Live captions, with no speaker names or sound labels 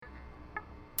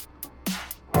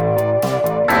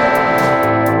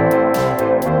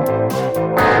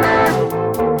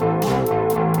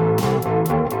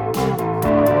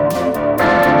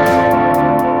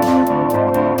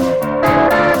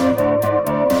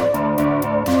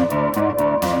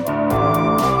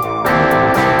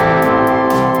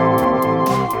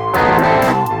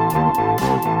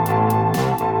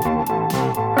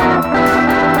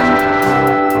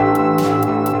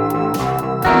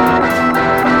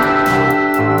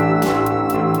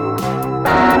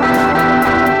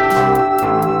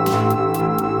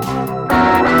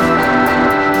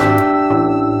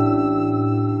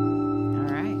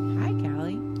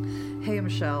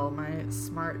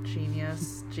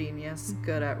genius,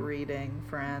 good at reading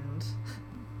friend.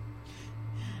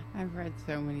 I've read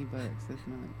so many books this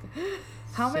month.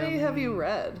 How many have you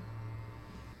read?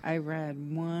 I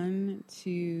read 1,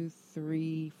 2,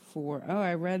 3, 4. Oh,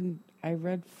 I read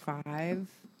 5.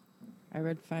 I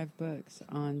read 5 books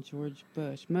on George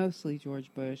Bush, mostly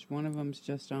George Bush. One of them's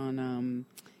just on,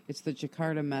 it's the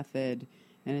Jakarta Method,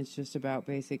 and it's just about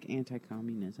basic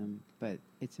anti-communism, but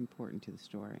it's important to the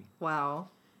story. Wow.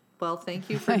 Well, thank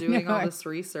you for doing all this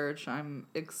research. I'm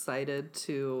excited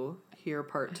to hear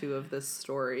part 2 of this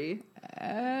story.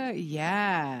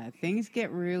 Yeah, things get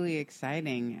really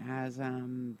exciting as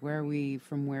where we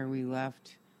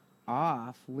left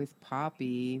off with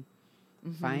Poppy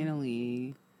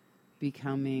finally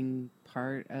becoming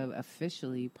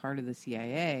officially part of the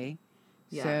CIA.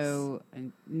 Yes. So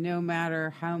no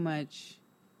matter how much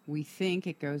we think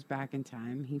it goes back in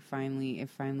time, it finally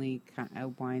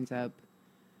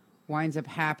winds up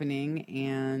happening,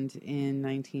 and in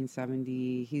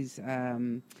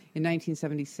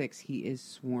 1976 he is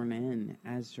sworn in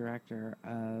as director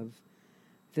of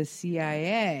the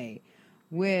CIA,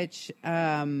 which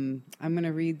I'm going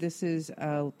to read. This is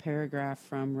a paragraph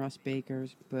from Russ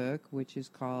Baker's book, which is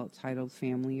titled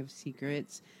Family of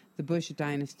Secrets: The Bush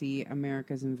Dynasty,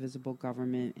 America's Invisible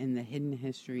Government, and the Hidden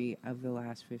History of the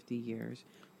Last 50 Years,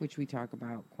 which we talk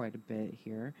about quite a bit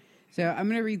here. So I'm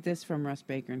going to read this from Russ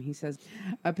Baker, and he says,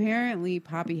 apparently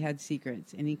Poppy had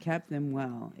secrets, and he kept them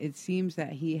well. It seems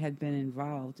that he had been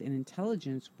involved in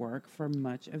intelligence work for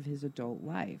much of his adult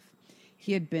life.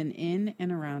 He had been in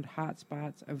and around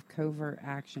hotspots of covert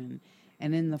action,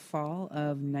 and in the fall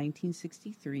of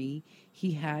 1963,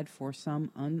 he had, for some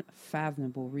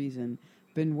unfathomable reason,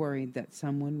 been worried that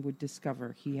someone would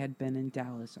discover he had been in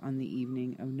Dallas on the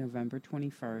evening of November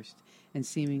 21st and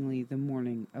seemingly the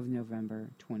morning of November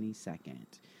 22nd.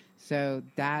 So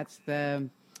that's that's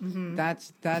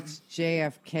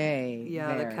JFK.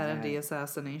 Yeah, the Kennedy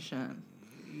assassination.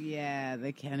 Yeah,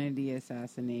 the Kennedy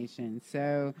assassination.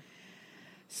 So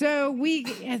we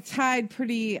tied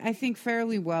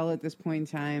fairly well at this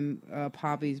point in time.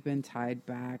 Poppy's been tied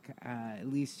back, at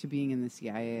least to being in the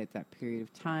CIA at that period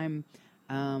of time.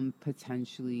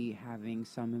 Potentially having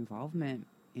some involvement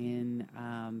in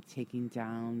taking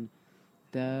down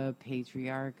the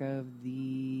patriarch of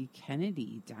the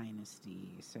Kennedy dynasty.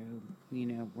 So,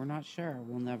 we're not sure.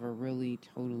 We'll never really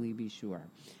totally be sure.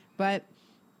 But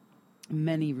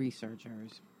many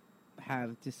researchers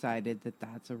have decided that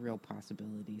that's a real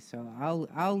possibility. So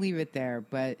I'll leave it there.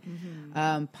 But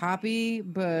Poppy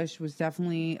Bush was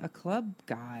definitely a club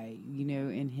guy,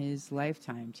 in his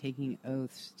lifetime, taking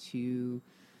oaths to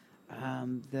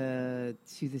the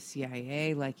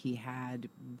CIA like he had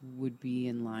would be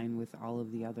in line with all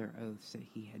of the other oaths that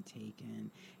he had taken.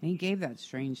 And he gave that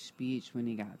strange speech when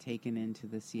he got taken into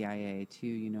the CIA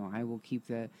too. I will keep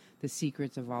the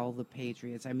secrets of all the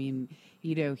patriots. I mean,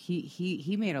 he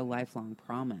made a lifelong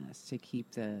promise to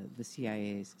keep the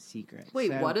CIA's secrets.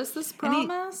 Wait, what is this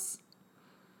promise?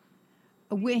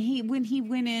 When he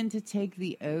went in to take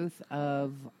the oath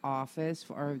of office,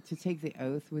 or to take the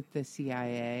oath with the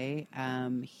CIA,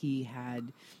 he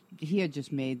had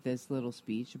just made this little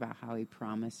speech about how he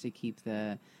promised to keep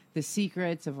the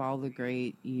secrets of all the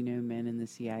great men in the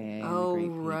CIA. Oh, and the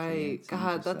great right,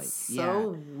 God, that's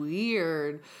so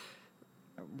weird.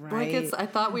 Right. I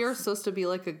thought we were supposed to be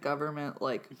like a government,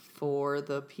 for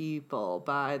the people,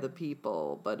 by the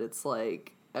people, but it's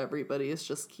like everybody is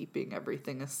just keeping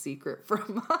everything a secret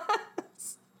from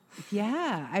us.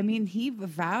 Yeah, I mean, he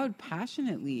vowed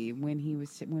passionately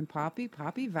when Poppy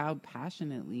vowed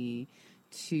passionately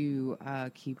to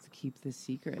keep the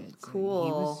secrets. Cool.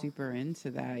 He was super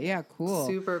into that. Yeah, cool.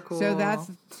 Super cool. So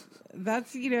that's I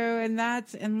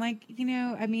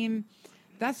mean,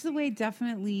 that's the way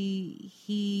definitely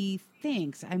he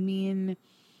thinks. I mean,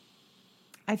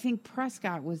 I think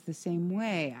Prescott was the same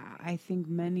way. I think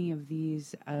many of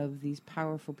these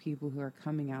powerful people who are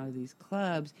coming out of these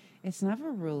clubs, it's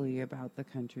never really about the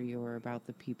country or about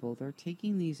the people. They're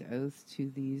taking these oaths to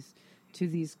these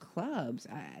clubs,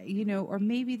 or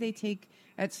maybe they take,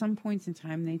 at some points in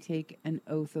time, they take an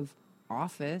oath of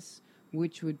office,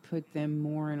 which would put them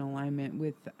more in alignment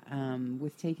with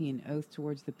taking an oath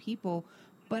towards the people.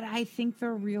 But I think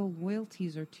their real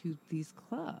loyalties are to these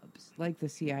clubs, like the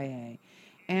CIA.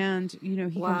 And, he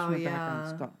comes from a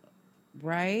background,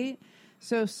 right?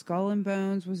 So Skull and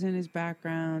Bones was in his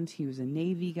background. He was a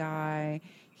Navy guy.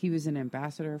 He was an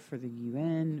ambassador for the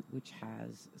UN, which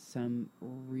has some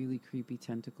really creepy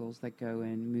tentacles that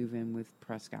move in with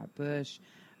Prescott Bush.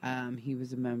 He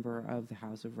was a member of the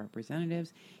House of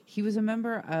Representatives. He was a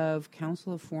member of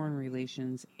Council of Foreign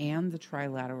Relations and the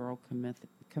Trilateral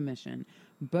Commission.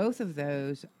 Both of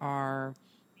those are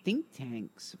think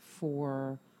tanks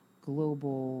for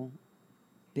global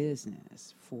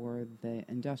business, for the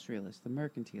industrialists, the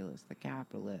mercantilists, the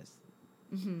capitalists,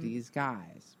 these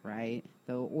guys, right?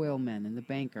 The oil men and the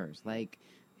bankers, like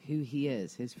who he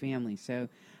is, his family. So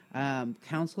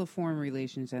Council of Foreign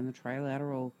Relations and the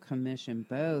Trilateral Commission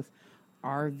both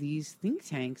are these think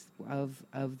tanks of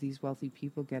these wealthy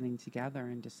people getting together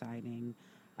and deciding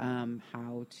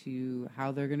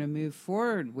how they're going to move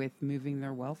forward with moving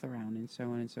their wealth around and so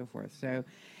on and so forth. So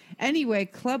anyway,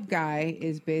 Club Guy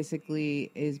is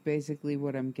basically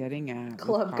what I'm getting at.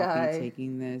 Club Guy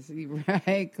taking this,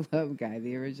 right? Club Guy,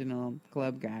 the original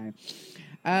Club Guy.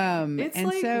 It's and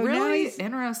like so really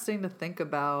interesting to think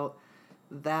about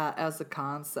that as a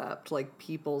concept, like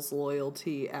people's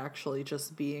loyalty actually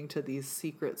just being to these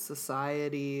secret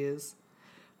societies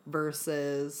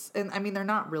versus, and I mean, they're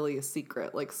not really a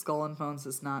secret. Like Skull and Bones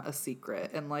is not a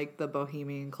secret, and like the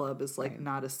Bohemian Club is like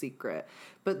not a secret.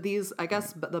 But these, I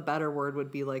guess, the better word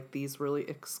would be like these really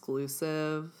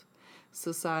exclusive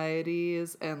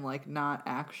societies, and like not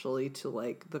actually to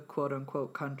like the quote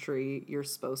unquote country you're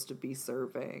supposed to be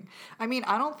serving. I mean,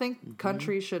 I don't think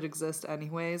countries should exist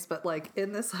anyways, but like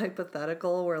in this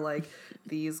hypothetical where like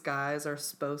these guys are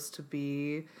supposed to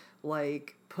be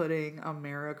like putting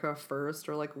America first,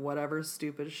 or like whatever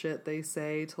stupid shit they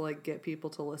say to like get people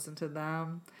to listen to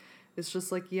them, it's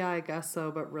just like, yeah, I guess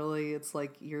so, but really it's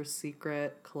like your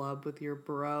secret club with your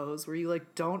bros where you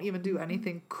like don't even do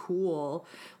anything cool.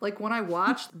 Like when I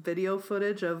watched video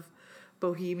footage of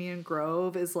Bohemian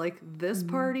Grove, is like, this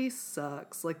party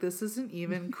sucks. Like this isn't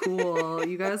even cool.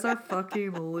 You guys are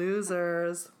fucking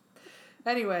losers.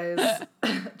 Anyways,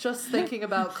 just thinking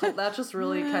about that just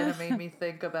really kind of made me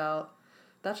think about.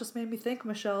 That just made me think,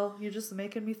 Michelle. You're just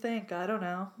making me think. I don't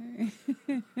know.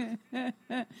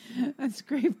 That's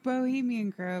great. Bohemian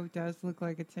Grove does look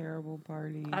like a terrible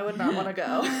party. I would not want to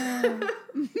go.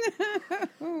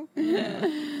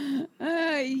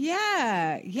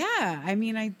 Yeah. I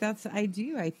mean, I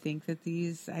think that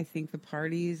the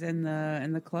parties and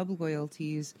the club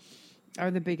loyalties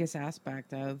are the biggest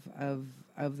aspect of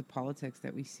the politics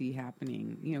that we see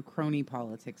happening. You know, crony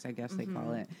politics, I guess they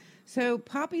call it. So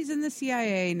Poppy's in the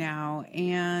CIA now,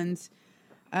 and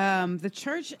the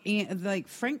church, like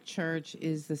Frank Church,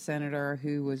 is the senator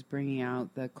who was bringing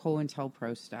out the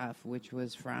COINTELPRO stuff, which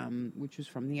was from the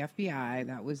FBI.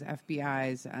 That was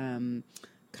FBI's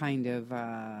kind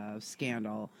of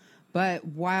scandal. But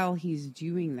while he's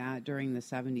doing that during the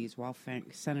 70s, while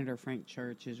Senator Frank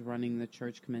Church is running the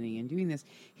Church Committee and doing this,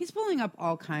 he's pulling up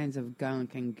all kinds of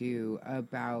gunk and goo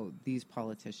about these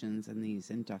politicians and these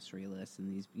industrialists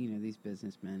and these, you know, these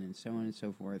businessmen and so on and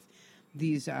so forth,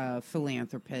 these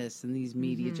philanthropists and these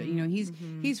media. You know,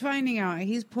 he's finding out,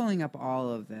 he's pulling up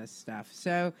all of this stuff.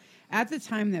 So at the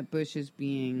time that Bush is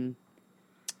being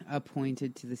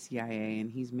appointed to the CIA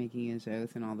and he's making his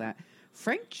oath and all that,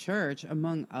 Frank Church,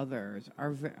 among others,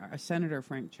 Senator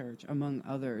Frank Church, among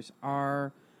others,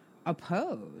 are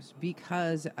opposed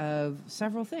because of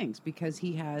several things. Because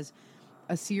he has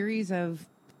a series of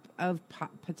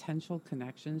potential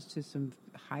connections to some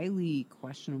highly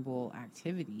questionable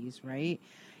activities, right?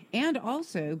 And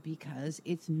also because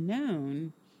it's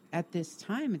known at this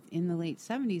time in the late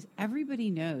 70s, everybody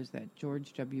knows that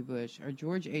George H.W.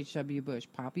 Bush,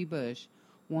 Poppy Bush,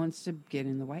 wants to get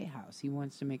in the White House. He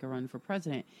wants to make a run for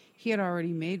president. He had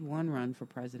already made one run for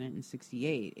president in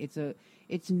 1968.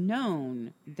 It's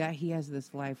known that he has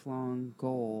this lifelong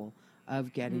goal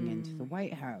of getting into the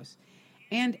White House.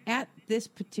 And at this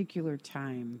particular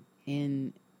time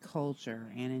in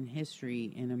culture and in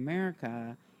history in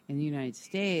America, in the United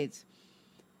States,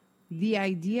 the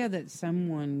idea that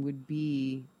someone would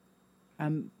be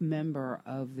a member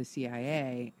of the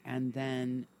CIA and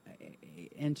then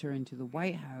enter into the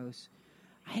White House,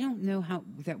 I don't know how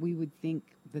that we would think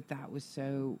that was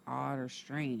so odd or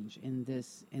strange in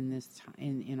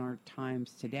our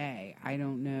times today. I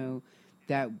don't know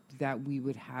that we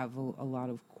would have a lot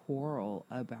of quarrel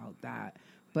about that,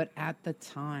 but at the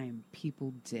time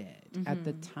people did. At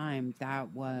the time that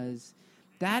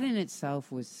in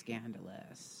itself was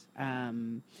scandalous.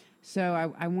 So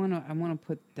I want to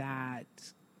put that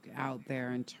out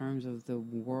there in terms of the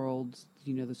world,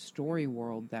 you know, the story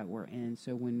world that we're in.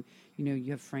 So when, you know,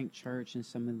 you have Frank Church and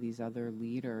some of these other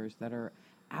leaders that are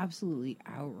absolutely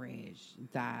outraged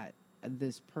that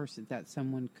that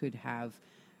someone could have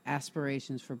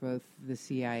aspirations for both the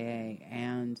CIA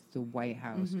and the White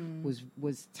House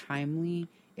was timely.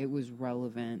 It was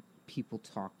relevant. People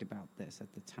talked about this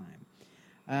at the time.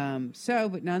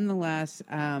 But nonetheless,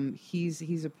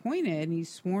 he's appointed and he's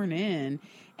sworn in,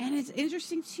 and it's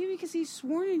interesting too because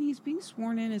he's being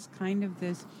sworn in as kind of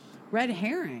this red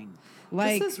herring.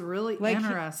 Like, this is really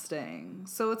interesting.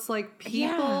 So it's like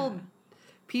people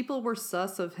were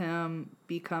sus of him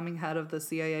becoming head of the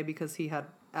CIA because he had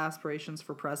aspirations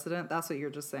for president. That's what you're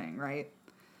just saying, right?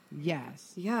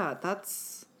 Yes. Yeah,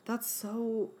 that's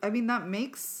so. I mean, that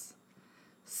makes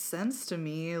sense to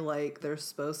me. Like, they're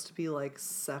supposed to be like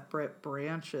separate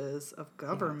branches of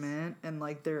government, and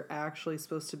like they're actually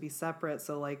supposed to be separate.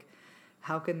 So like,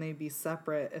 how can they be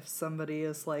separate if somebody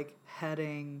is like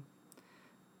heading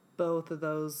both of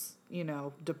those,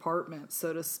 departments,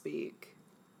 so to speak?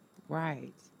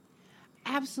 Right.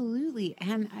 Absolutely.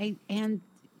 And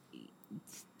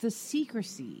the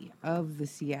secrecy of the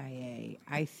CIA,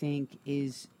 I think,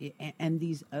 and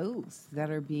these oaths that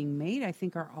are being made, I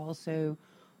think, are also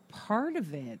part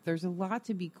of it. There's a lot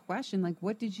to be questioned. Like,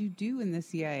 what did you do in the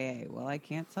CIA? Well, I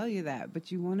can't tell you that,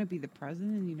 but you want to be the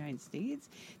president of the United States?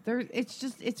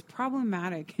 It's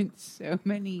problematic in so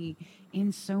many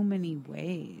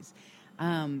ways.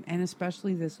 And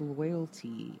especially this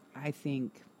loyalty, I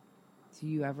think. Do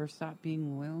you ever stop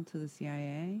being loyal to the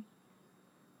CIA?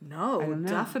 No,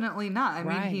 definitely not. I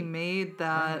mean, he made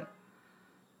that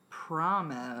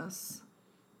promise.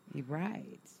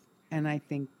 Right. And I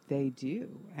think they do.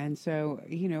 And so,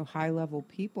 high-level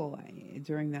people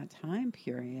during that time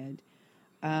period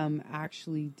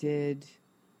actually did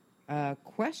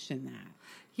question that.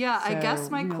 Yeah, so, I guess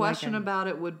my question about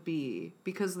it would be,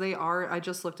 because I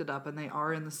just looked it up, and they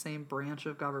are in the same branch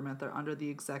of government. They're under the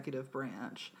executive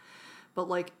branch. But,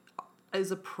 like,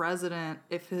 as a president,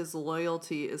 if his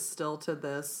loyalty is still to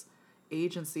this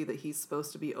agency that he's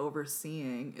supposed to be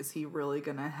overseeing, is he really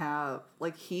going to have,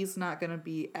 like, he's not going to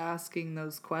be asking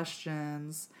those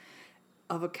questions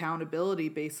of accountability,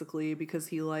 basically, because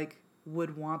he, like,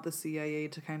 would want the CIA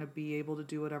to kind of be able to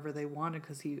do whatever they wanted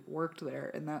because he worked there,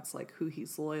 and that's, like, who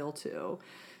he's loyal to.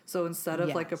 So instead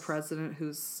of, like, a president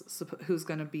who's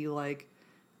going to be, like,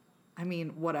 I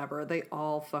mean, whatever, they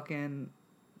all fucking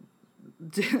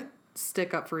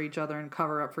stick up for each other and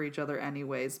cover up for each other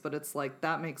anyways, but it's like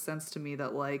that makes sense to me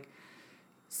that like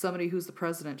somebody who's the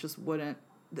president just wouldn't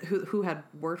who had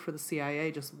worked for the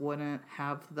CIA just wouldn't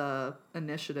have the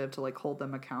initiative to like hold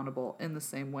them accountable in the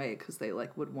same way because they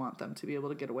like would want them to be able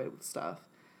to get away with stuff.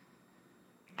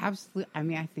 Absolutely. I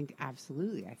mean, I think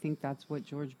absolutely. I think that's what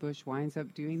George Bush winds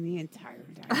up doing the entire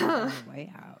time in the White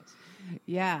House.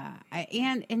 Yeah,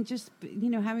 and just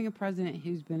having a president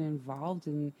who's been involved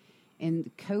in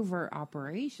covert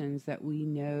operations that we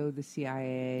know the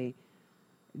CIA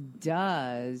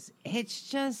does,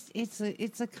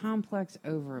 it's a complex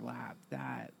overlap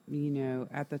that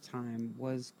at the time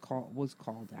was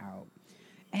called out,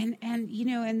 and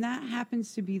that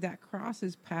happens to be that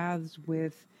crosses paths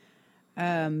with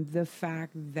the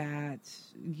fact that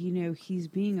he's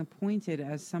being appointed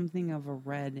as something of a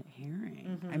red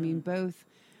herring. Mm-hmm. I mean,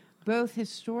 both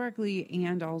historically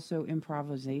and also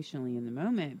improvisationally in the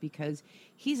moment, because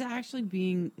he's actually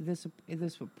this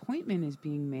appointment is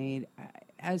being made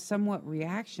as somewhat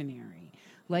reactionary.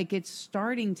 Like, it's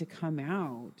starting to come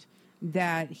out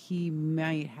that he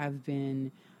might have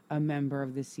been a member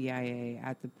of the CIA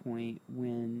at the point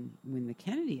when the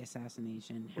Kennedy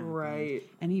assassination happened. Right.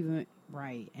 And even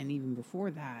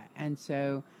before that. And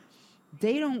so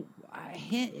they don't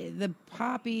the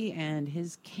Poppy and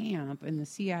his camp and the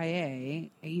CIA,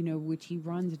 which he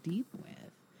runs deep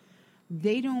with,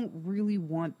 they don't really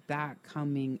want that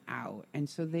coming out. And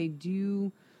so they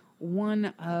do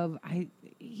one of,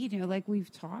 like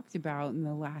we've talked about in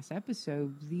the last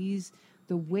episode,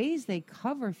 the ways they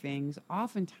cover things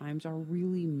oftentimes are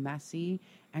really messy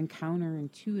and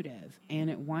counterintuitive, and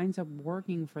it winds up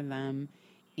working for them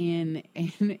in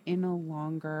the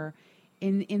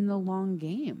long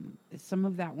game. Some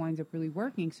of that winds up really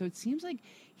working. So it seems like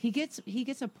he gets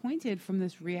appointed from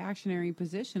this reactionary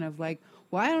position of like,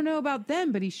 well, I don't know about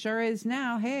them, but he sure is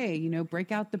now. Hey,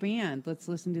 break out the band. Let's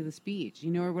listen to the speech,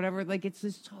 or whatever. Like, it's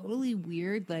this totally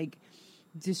weird, like,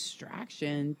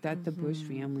 distraction that the Bush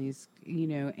families,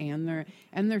 and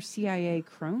their CIA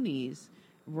cronies,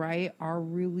 right, are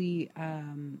really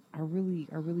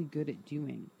good at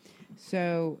doing.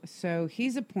 So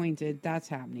he's appointed. That's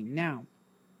happening now.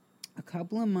 A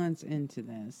couple of months into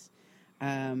this,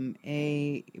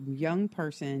 a young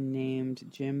person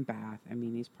named Jim Bath. I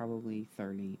mean, he's probably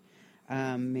 30,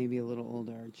 maybe a little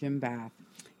older. Jim Bath.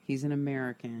 He's an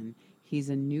American. He's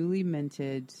a newly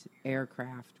minted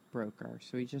aircraft broker.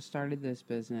 So he just started this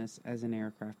business as an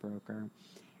aircraft broker.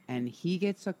 And he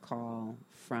gets a call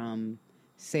from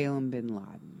Salem bin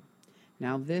Laden.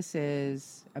 Now, this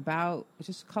is about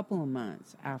just a couple of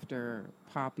months after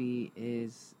Poppy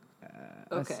is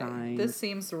assigned. This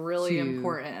seems really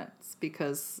important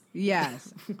because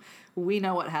yes, we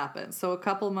know what happened. So a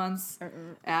couple months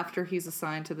after he's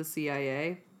assigned to the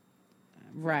CIA.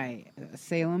 Right.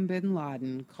 Salem bin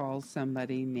Laden calls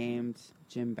somebody named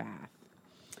Jim Bath.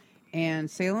 And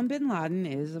Salem bin Laden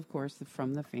is, of course,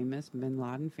 from the famous bin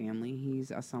Laden family. He's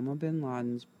Osama bin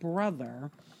Laden's brother.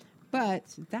 But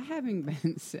that having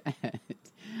been said,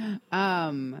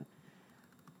 Osama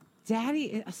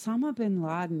bin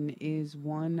Laden is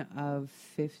one of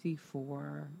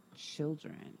 54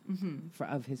 children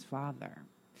of his father.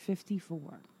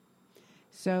 54.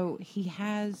 So he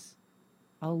has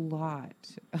a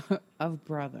lot of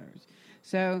brothers.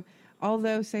 So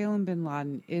although Salem bin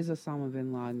Laden is Osama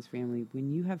bin Laden's family, when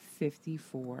you have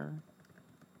 54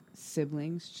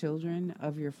 siblings, children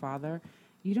of your father,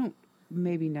 you don't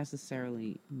maybe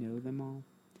necessarily know them all.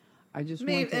 I just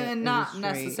want to and not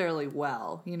necessarily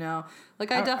well, you know.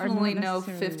 Like I definitely know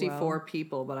 54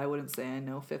 people, but I wouldn't say I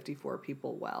know 54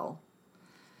 people well.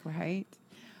 Right?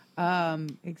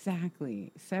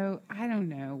 Exactly. So I don't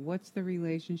know. What's the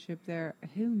relationship there?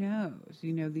 Who knows?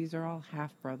 You know, these are all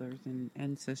half brothers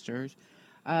and sisters.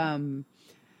 And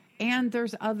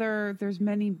there's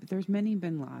many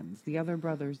bin Ladens. The other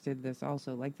brothers did this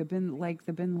also. The bin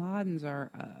Ladens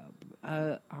are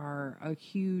a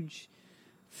huge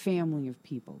family of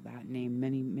people. That name,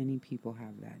 many people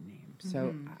have that name.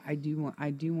 So I do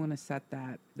want to set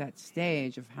that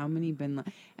stage of how many bin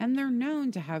Laden, and they're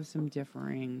known to have some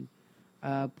differing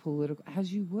political,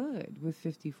 as you would with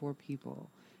 54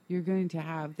 people. You're going to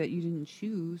have that you didn't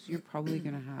choose. You're probably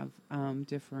going to have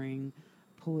differing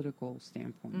political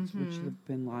standpoints, which the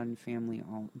bin Laden family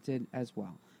all did as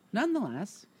well.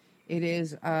 Nonetheless, it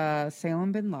is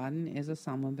Salem bin Laden is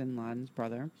Osama bin Laden's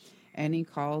brother, and he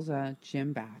calls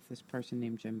Jim Bath, this person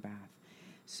named Jim Bath.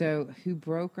 So who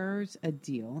brokers a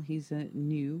deal. He's a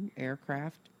new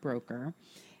aircraft broker,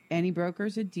 and he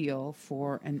brokers a deal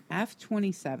for an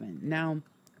F-27. Now,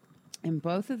 in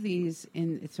both of these,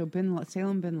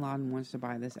 Salem bin Laden wants to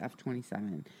buy this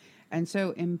F-27. And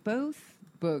so in both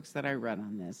books that I read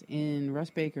on this, in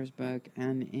Russ Baker's book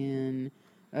and in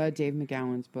Dave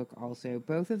McGowan's book also,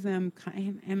 both of them,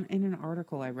 and in an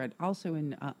article I read, also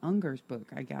in Unger's book,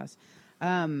 I guess,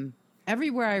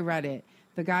 everywhere I read it,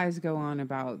 the guys go on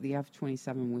about the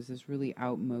F-27 was this really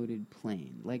outmoded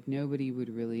plane. Like nobody would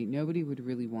really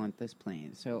want this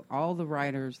plane. So all the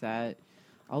bros that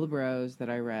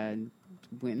I read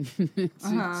when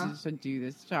to do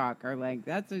this talk are like,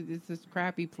 it's this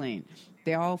crappy plane.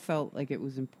 They all felt like it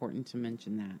was important to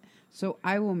mention that. So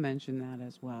I will mention that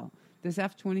as well. This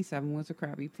F-27 was a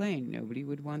crappy plane. Nobody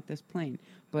would want this plane,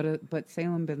 but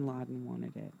Salem bin Laden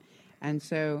wanted it. And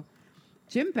so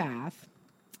Jim Bath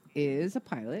is a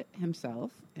pilot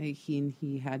himself. He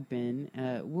had been.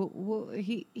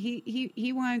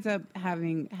 He winds up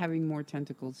having more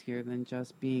tentacles here than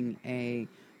just being a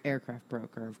aircraft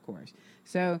broker, of course.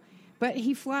 So, but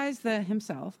he flies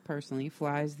himself personally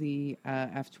flies the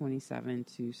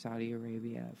F-27 to Saudi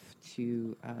Arabia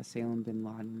to Salem bin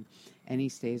Laden, and he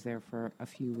stays there for a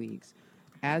few weeks.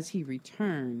 As he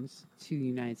returns to the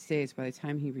United States, by the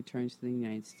time he returns to the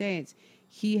United States,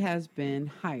 he has been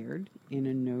hired in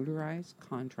a notarized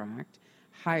contract,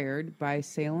 hired by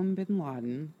Salem bin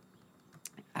Laden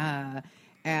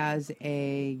as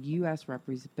a U.S.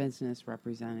 business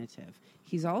representative.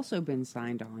 He's also been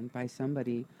signed on by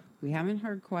somebody we haven't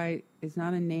heard quite. It's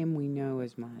not a name we know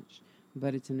as much,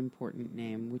 but it's an important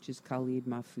name, which is Khalid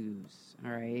Mahfouz,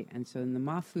 all right? And so the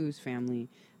Mahfouz family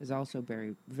is also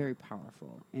very, very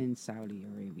powerful in Saudi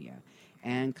Arabia.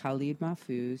 And Khalid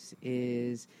Mahfouz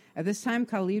is, at this time,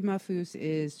 Khalid Mahfouz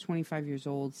is 25 years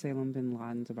old. Salem bin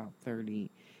Laden's about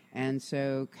 30. And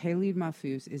so Khalid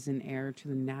Mahfouz is an heir to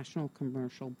the National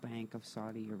Commercial Bank of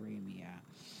Saudi Arabia.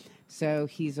 So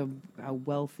he's a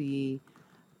wealthy,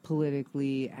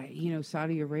 politically,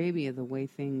 Saudi Arabia, the way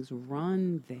things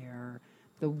run there,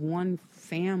 the one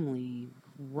family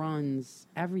runs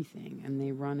everything, and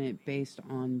they run it based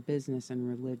on business and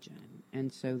religion.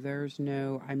 And so there's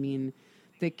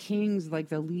the kings, like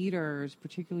the leaders,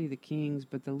 particularly the kings,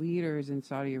 but the leaders in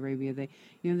Saudi Arabia, they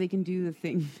can do the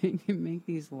thing, they can make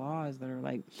these laws that are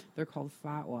they're called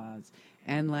fatwas.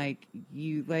 And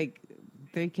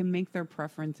they can make their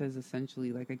preferences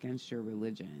essentially like against your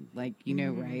religion, like, you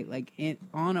know, right? Like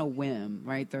on a whim,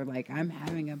 right? They're like, I'm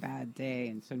having a bad day,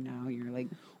 and so now you're like,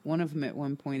 one of them at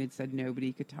one point had said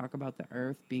nobody could talk about the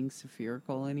Earth being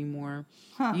spherical anymore,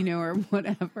 you know, or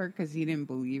whatever, because he didn't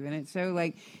believe in it. So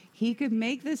like, he could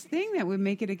make this thing that would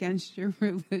make it against your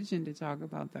religion to talk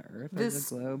about the Earth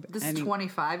as a globe. This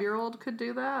 25-year-old could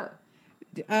do that.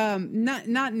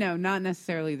 Not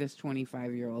necessarily this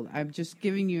 25-year-old. I'm just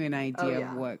giving you an idea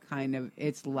of what kind of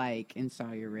it's like in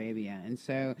Saudi Arabia. And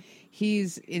so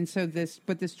this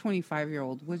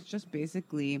 25-year-old was just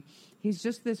basically, he's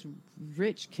just this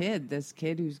rich kid, this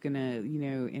kid who's gonna, you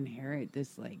know, inherit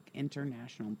this like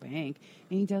international bank,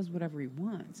 and he does whatever he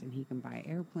wants, and he can buy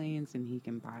airplanes, and he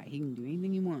can do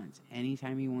anything he wants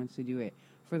anytime he wants to do it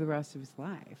for the rest of his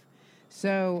life.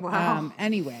 So,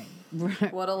 anyway.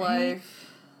 What a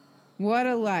life. What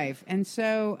a life. And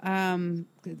so,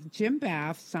 Jim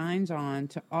Bath signs on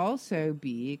to also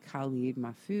be Khalid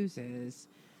Mahfouz's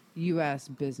U.S.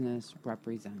 business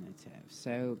representative.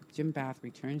 So, Jim Bath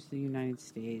returns to the United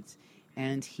States,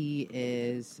 and he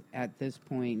is, at this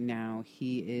point now,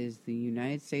 he is the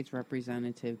United States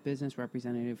business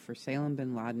representative for Salem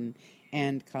bin Laden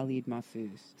and Khalid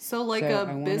Mahfouz. So a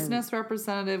business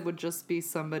representative would just be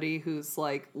somebody who's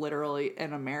like literally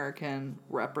an American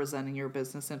representing your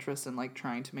business interest and like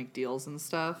trying to make deals and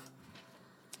stuff?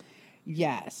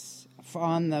 Yes,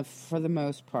 for the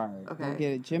most part. Okay. We'll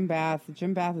get it. Jim Bath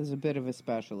is a bit of a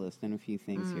specialist in a few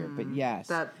things here, but yes.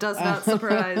 That does not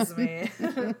surprise me.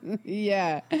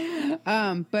 Yeah.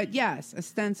 But yes,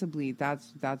 ostensibly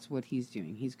that's what he's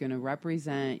doing. He's going to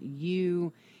represent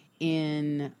you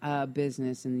in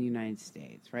business in the United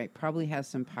States, right? Probably has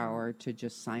some power to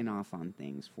just sign off on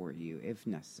things for you if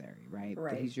necessary, right?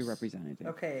 Right. But he's your representative.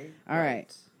 Okay. All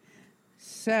right.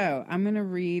 So I'm going to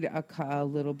read a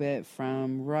little bit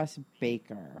from Russ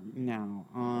Baker now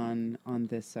on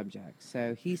this subject.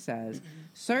 So he says,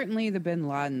 certainly the bin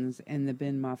Ladens and the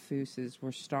bin Mahfouzes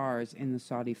were stars in the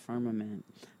Saudi firmament.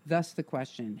 Thus the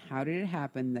question, how did it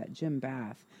happen that Jim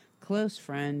Bath, close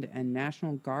friend and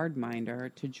National Guard minder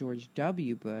to George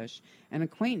W. Bush, an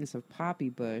acquaintance of Poppy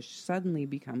Bush, suddenly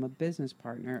become a business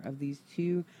partner of these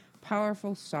two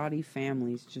powerful Saudi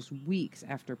families just weeks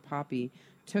after Poppy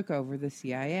took over the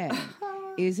CIA?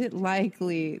 Is it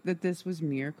likely that this was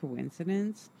mere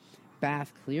coincidence?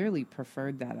 Bath clearly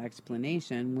preferred that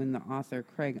explanation when the author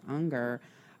Craig Unger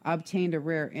obtained a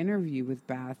rare interview with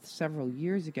Bath several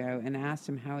years ago and asked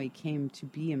him how he came to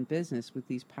be in business with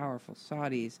these powerful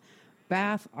Saudis.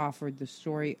 Bath offered the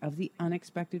story of the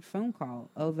unexpected phone call,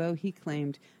 although he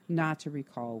claimed not to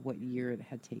recall what year it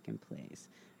had taken place.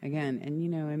 Again, and you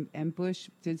know, and Bush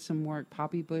did some work,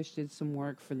 Poppy Bush did some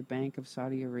work for the Bank of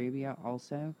Saudi Arabia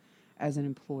also as an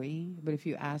employee. But if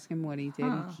you ask him what he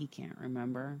did, he can't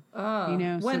remember. Oh, you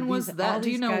know, when was that? Do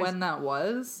you know when that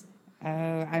was?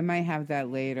 I might have that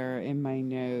later in my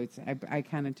notes. I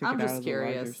kind of took it out of the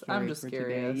larger story. I'm just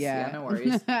curious. Today. Yeah, no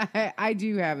worries. I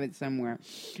do have it somewhere.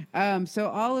 So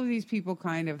all of these people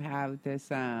kind of have this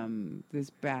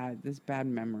bad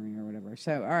memory or whatever.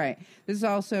 So all right, this is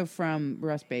also from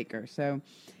Russ Baker. So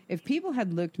if people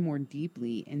had looked more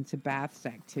deeply into Bath's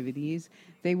activities,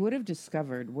 they would have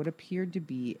discovered what appeared to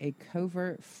be a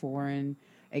covert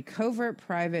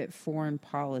private foreign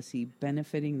policy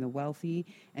benefiting the wealthy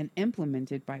and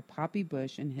implemented by Poppy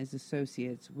Bush and his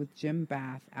associates, with Jim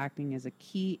Bath acting as a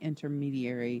key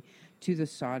intermediary to the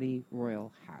Saudi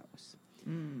royal house.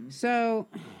 So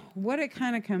what it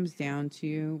kind of comes down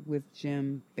to with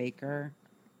Jim Baker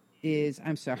is,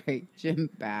 Jim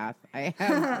Bath. I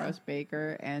have Russ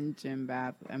Baker and Jim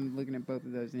Bath. I'm looking at both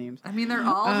of those names. I mean, they're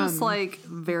all just like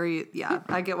very,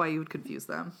 I get why you would confuse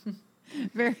them.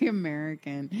 Very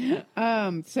American.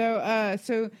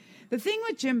 So the thing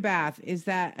with Jim Bath is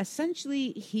that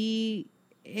essentially he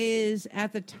is,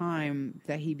 at the time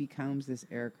that he becomes this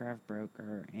aircraft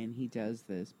broker and he does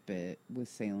this bit with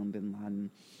Salem bin Laden,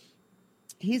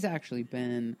 he's actually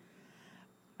been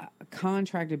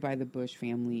contracted by the Bush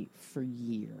family for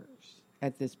years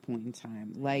at this point in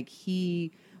time. Like,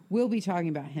 we'll be talking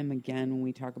about him again when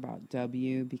we talk about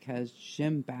W, because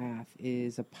Jim Bath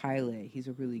is a pilot. He's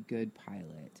a really good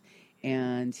pilot.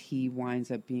 And he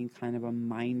winds up being kind of a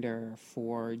minder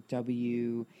for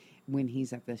W when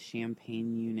he's at the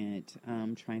Champagne unit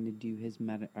trying to do his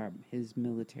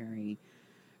military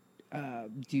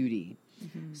duty.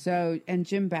 Mm-hmm. So, and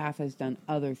Jim Bath has done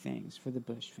other things for the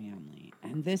Bush family.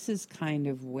 And this is kind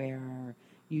of where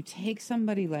you take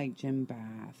somebody like Jim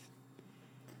Bath.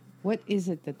 What is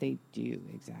it that they do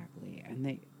exactly?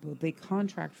 And they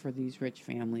contract for these rich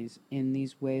families in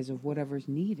these ways of whatever's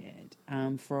needed.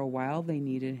 For a while, they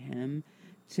needed him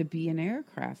to be an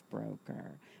aircraft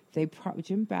broker.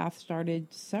 Jim Bath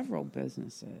started several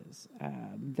businesses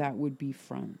that would be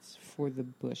fronts for the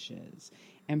Bushes,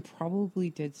 and probably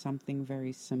did something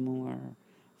very similar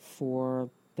for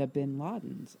the Bin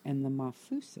Ladens and the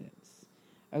Mahfouses.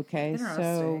 Okay,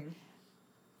 so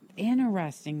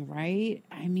interesting, right?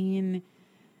 I mean,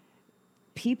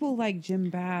 people like Jim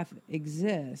Bath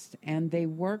exist, and they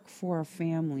work for a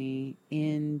family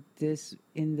in this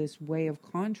way of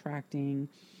contracting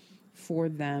for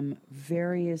them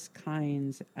various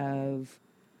kinds of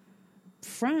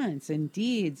fronts and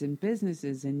deeds and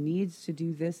businesses and needs to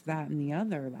do this, that, and the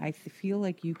other. I feel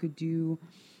like you could do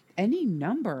any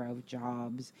number of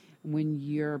jobs when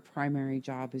your primary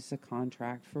job is to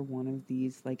contract for one of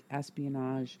these like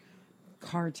espionage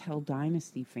cartel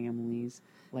dynasty families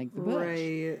like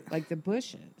the like the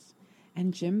Bushes.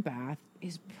 And Jim Bath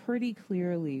is pretty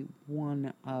clearly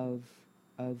one of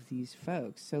these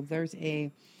folks. So there's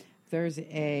a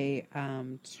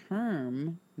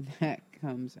term that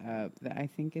comes up that I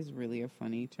think is really a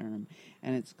funny term,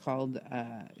 and it's called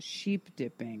sheep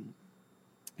dipping.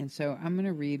 And so I'm going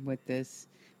to read what this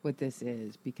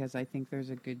is, because I think there's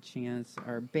a good chance,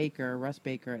 or Russ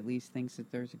Baker at least thinks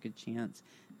that there's a good chance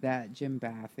that Jim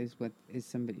Bath is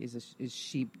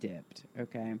sheep dipped.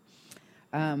 Okay.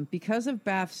 Because of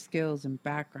Bath's skills and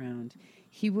background,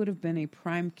 he would have been a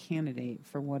prime candidate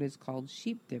for what is called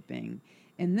sheep dipping.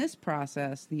 In this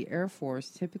process, the Air Force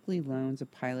typically loans a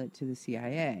pilot to the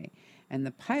CIA, and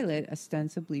the pilot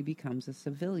ostensibly becomes a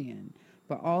civilian,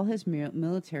 but all his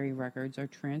military records are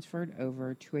transferred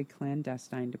over to a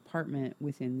clandestine department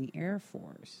within the Air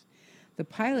Force. The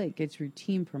pilot gets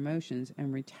routine promotions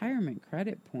and retirement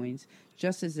credit points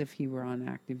just as if he were on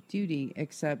active duty,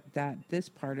 except that this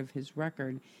part of his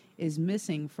record is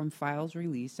missing from files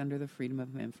released under the Freedom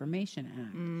of Information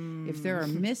Act. If there are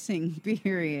missing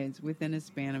periods within a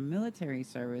span of military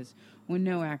service when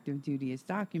no active duty is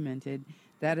documented,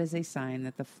 that is a sign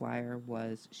that the flyer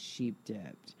was sheep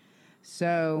dipped.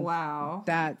 So wow,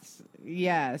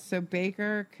 so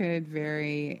Baker could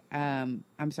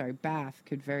Bath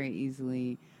could very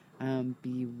easily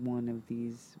be one of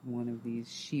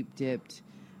these sheep dipped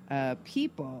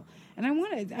people. And I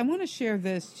want to share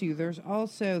this too.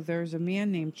 There's a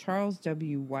man named Charles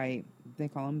W. White. They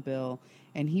call him Bill,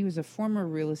 and he was a former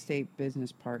real estate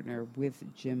business partner with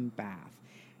Jim Bath,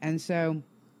 and so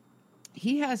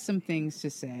he has some things to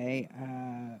say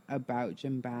about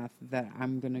Jim Bath that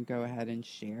I'm going to go ahead and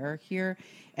share here.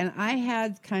 And I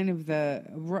had kind of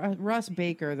Russ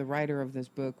Baker, the writer of this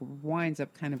book, winds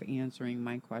up kind of answering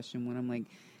my question when I'm like,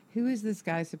 who is this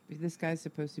guy? This guy's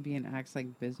supposed to be an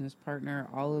ex-like business partner.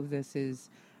 All of this is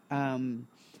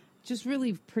just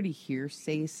really pretty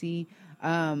hearsay-y.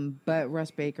 But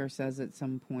Russ Baker says at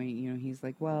some point, he's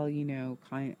like, well,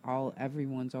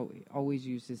 everyone's always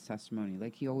used his testimony.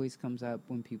 Like, he always comes up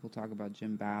when people talk about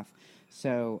Jim Bath.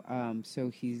 So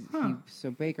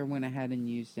Baker went ahead and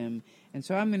used him. And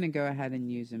so I'm going to go ahead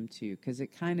and use him too, because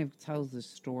it kind of tells the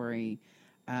story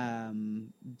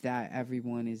that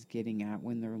everyone is getting at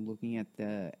when they're looking at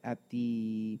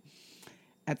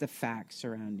the facts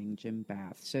surrounding Jim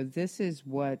Bath. So this is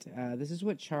what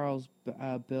Charles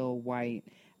Bill White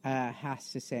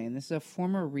has to say, and this is a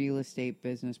former real estate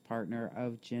business partner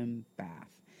of Jim Bath.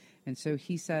 And so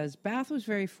he says, Bath was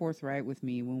very forthright with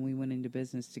me when we went into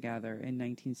business together in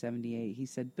 1978. He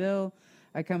said, Bill,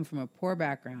 I come from a poor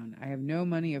background. I have no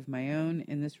money of my own,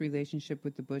 and this relationship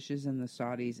with the Bushes and the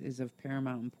Saudis is of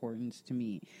paramount importance to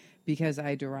me because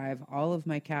I derive all of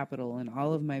my capital and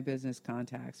all of my business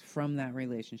contacts from that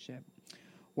relationship.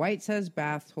 White says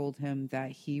Bath told him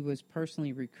that he was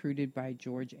personally recruited by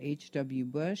George H.W.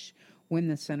 Bush when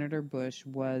the Senator Bush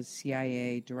was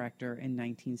CIA director in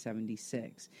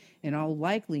 1976. In all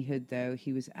likelihood, though,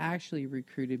 he was actually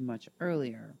recruited much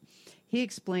earlier. He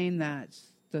explained that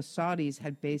the Saudis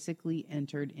had basically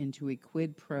entered into a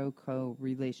quid pro quo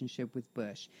relationship with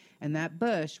Bush, and that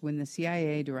Bush, when the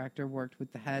CIA director worked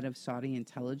with the head of Saudi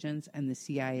intelligence and the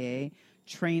CIA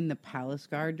trained the palace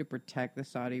guard to protect the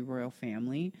Saudi royal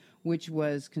family, which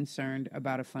was concerned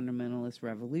about a fundamentalist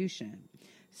revolution.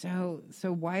 So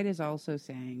White is also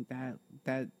saying that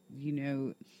the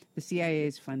CIA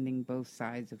is funding both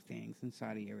sides of things in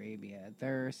Saudi Arabia.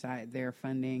 They're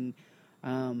funding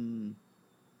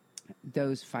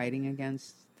those fighting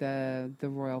against the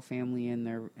royal family, and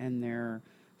they're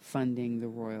funding the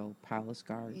royal palace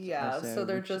guards. Yeah, also, so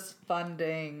they're just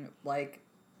funding like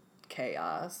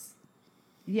chaos.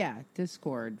 Yeah,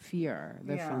 discord, fear.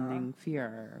 They're funding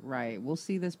fear, right? We'll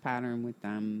see this pattern with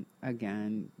them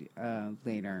again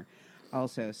later.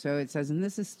 also. So it says, and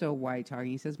this is still White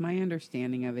talking, he says, my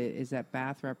understanding of it is that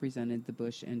Ba'ath represented the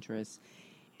Bush interests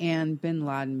and bin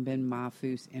Laden, bin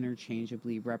Mahfouz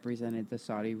interchangeably represented the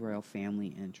Saudi royal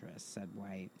family interests, said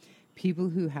White. People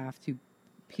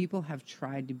have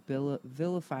tried to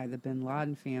vilify the bin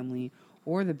Laden family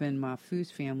or the bin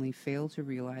Mahfouz family fail to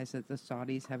realize that the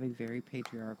Saudis have a very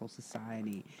patriarchal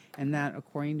society, and that,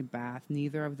 according to Ba'ath,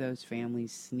 neither of those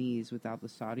families sneeze without the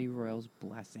Saudi royals'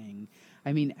 blessing.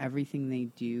 I mean, everything they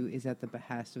do is at the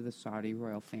behest of the Saudi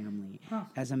royal family. Huh.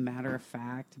 As a matter of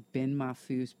fact, Bin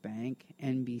Mahfouz Bank,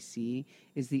 NBC,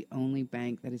 is the only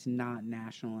bank that is not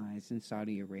nationalized in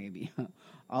Saudi Arabia.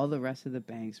 All the rest of the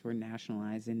banks were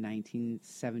nationalized in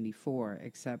 1974,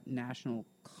 except National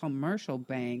Commercial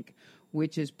Bank,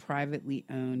 which is privately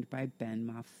owned by Ben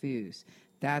Mahfouz.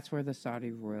 That's where the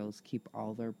Saudi royals keep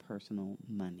all their personal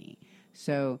money.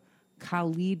 So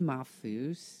Khalid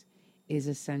Mahfouz is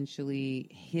essentially,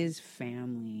 his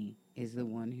family is the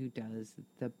one who does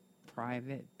the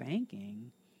private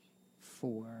banking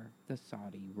for the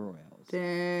Saudi royals.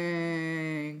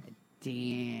 Damn.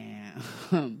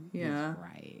 Yeah. That's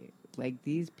right. Like,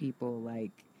 these people,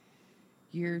 like,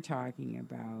 you're talking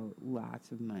about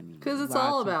lots of money. Because it's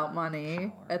all about money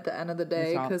power. At the end of the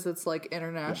day, because it's like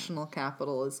international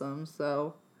capitalism,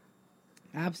 so.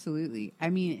 Absolutely. I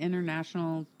mean,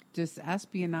 international, just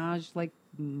espionage, like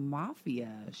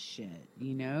mafia shit,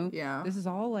 you know? Yeah. This is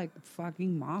all like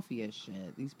fucking mafia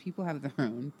shit. These people have their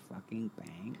own fucking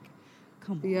bank.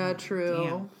 Come on. Yeah, true.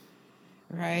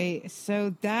 Damn. Right?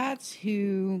 So that's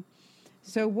who...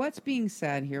 So what's being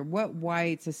said here, what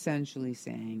White's essentially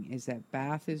saying is that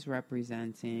Ba'ath is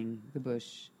representing the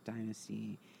Bush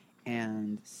dynasty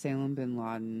and Salem bin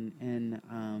Laden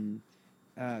and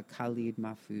Khalid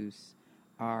Mahfouz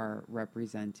are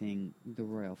representing the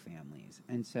royal families,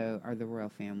 and so are the royal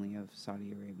family of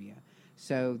Saudi Arabia.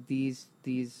 So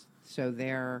so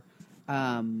they're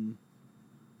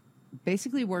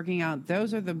basically working out.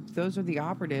 Those are the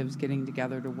operatives getting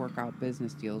together to work out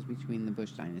business deals between the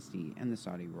Bush dynasty and the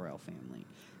Saudi royal family.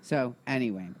 So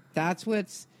anyway, that's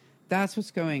what's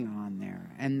going on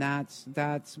there, and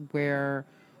that's where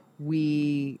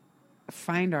we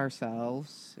find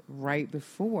ourselves right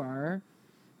before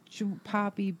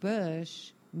Poppy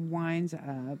Bush winds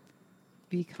up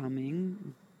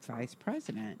becoming vice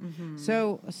president. Mm-hmm.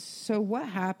 So what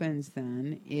happens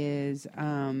then is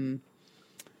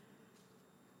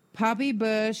Poppy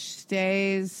Bush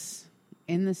stays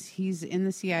he's in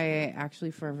the CIA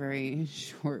actually for a very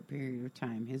short period of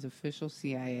time. His official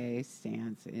CIA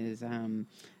stance is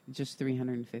just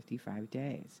 355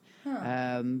 days.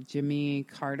 Huh. Jimmy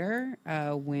Carter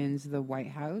wins the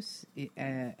White House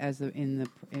and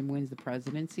wins the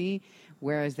presidency,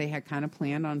 whereas they had kind of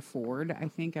planned on Ford. I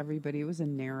think it was a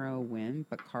narrow win,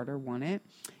 but Carter won it.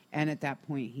 And at that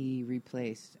point, he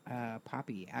replaced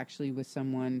Poppy, actually, with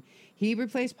someone. He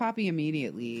replaced Poppy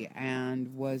immediately and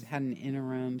had an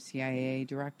interim CIA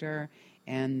director,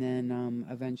 and then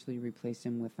eventually replaced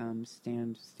him with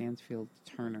Stansfield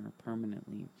Turner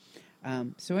permanently.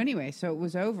 So anyway, so it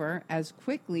was over as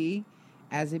quickly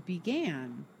as it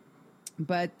began.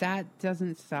 But that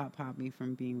doesn't stop Poppy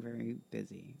from being very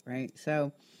busy, right?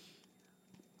 So...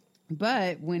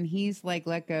 But when he's like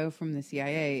let go from the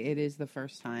CIA, it is the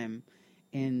first time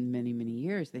in many, many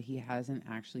years that he hasn't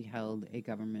actually held a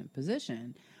government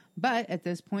position. But at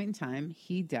this point in time,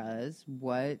 he does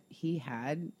what he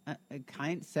had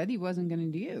said he wasn't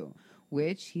going to do,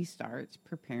 which he starts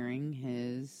preparing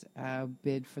his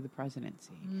bid for the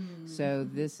presidency. So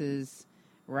this is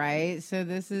right. So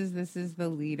this is the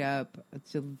lead up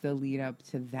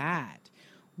to that.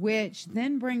 Which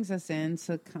then brings us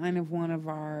into kind of one of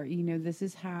our, this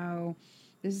is how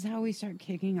we start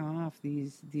kicking off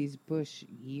these Bush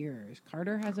years.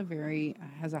 Carter has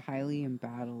a highly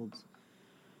embattled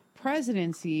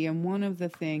presidency, and one of the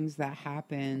things that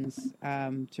happens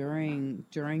during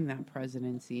that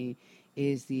presidency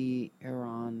is the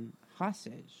Iran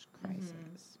hostage crisis.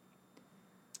 Mm-hmm.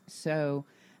 So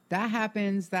that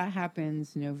happens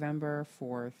November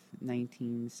 4th,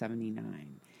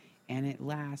 1979. And it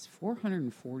lasts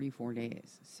 444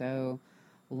 days. So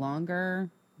longer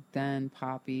than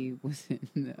Poppy was officially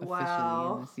in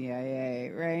the CIA,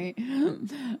 right?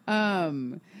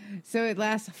 So it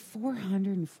lasts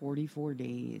 444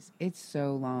 days. It's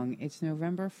so long. It's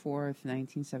November 4th,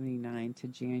 1979 to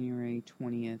January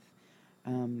 20th,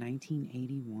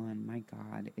 1981. My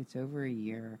God, it's over a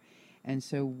year. And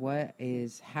so what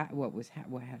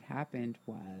had happened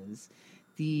was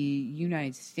the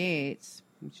United States,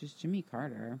 which is Jimmy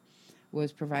Carter,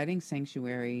 was providing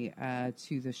sanctuary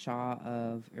to the Shah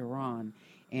of Iran.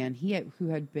 and who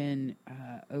had been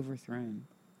overthrown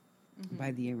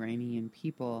by the Iranian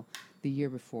people the year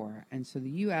before. And so the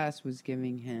U.S. was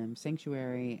giving him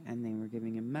sanctuary, and they were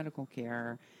giving him medical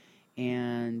care,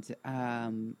 and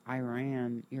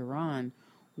Iran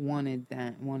wanted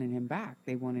him back.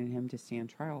 They wanted him to stand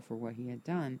trial for what he had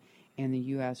done, and the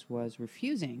U.S. was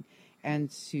refusing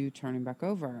and to turn him back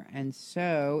over. And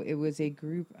so it was a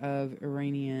group of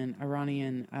Iranian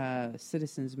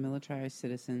citizens, militarized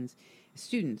citizens,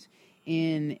 students,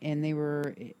 and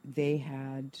they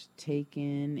had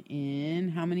taken in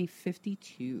how many?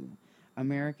 52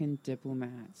 American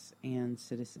diplomats and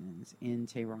citizens in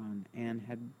Tehran, and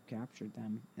had captured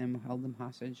them and held them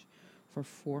hostage for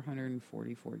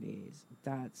 444 days.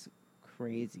 That's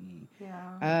crazy.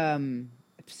 Yeah.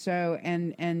 So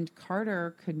and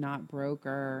Carter could not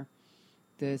broker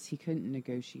this. He couldn't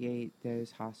negotiate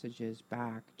those hostages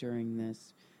back during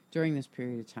this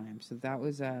period of time. So that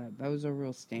was a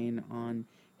real stain on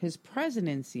his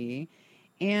presidency.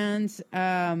 And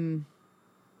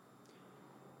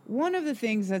one of the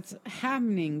things that's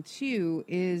happening too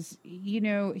is,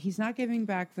 he's not giving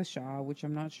back the Shah, which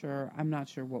I'm not sure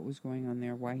what was going on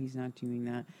there, why he's not doing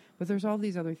that. But there's all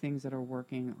these other things that are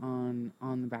working on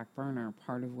the back burner,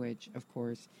 part of which, of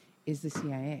course, is the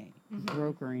CIA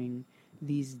brokering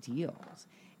these deals.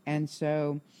 And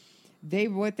so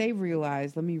what they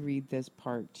realized, let me read this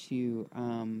part too,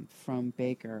 from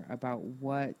Baker about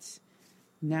what.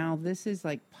 Now, this is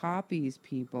like Poppy's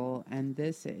people, and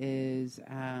this is,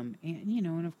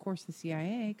 and of course the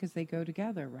CIA, because they go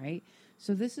together, right?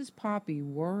 So this is Poppy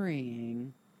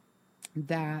worrying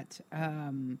that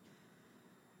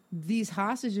these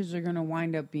hostages are going to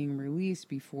wind up being released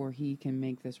before he can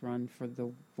make this run for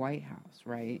the White House,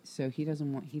 right? So he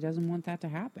doesn't want that to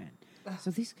happen.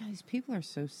 So these people are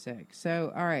so sick.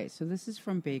 So, all right, so this is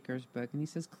from Baker's book, and he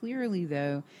says, clearly,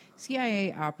 though,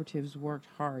 CIA operatives worked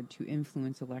hard to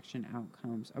influence election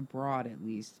outcomes, abroad at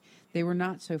least. They were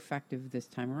not so effective this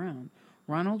time around.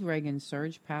 Ronald Reagan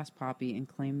surged past Poppy and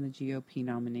claimed the GOP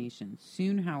nomination.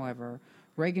 Soon, however,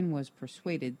 Reagan was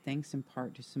persuaded, thanks in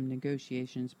part to some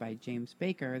negotiations by James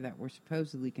Baker that were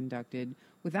supposedly conducted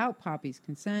without Poppy's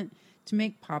consent, to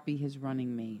make Poppy his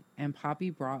running mate, and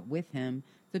Poppy brought with him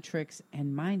the tricks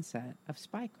and mindset of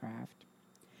spycraft.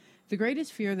 The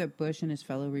greatest fear that Bush and his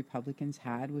fellow Republicans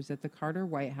had was that the Carter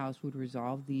White House would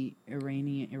resolve the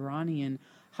Iranian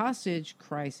hostage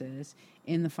crisis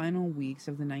in the final weeks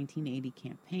of the 1980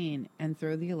 campaign and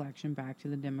throw the election back to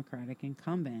the Democratic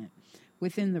incumbent.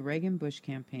 Within the Reagan-Bush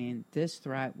campaign, this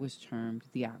threat was termed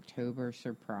the October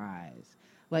surprise.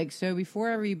 So before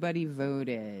everybody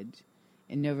voted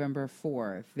in November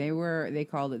 4th, they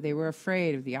were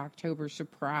afraid of the October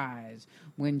surprise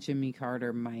when Jimmy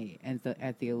Carter might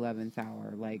at the 11th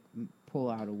hour pull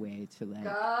out a way to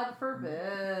God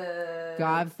forbid.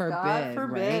 God forbid,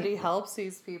 right? He helps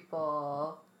these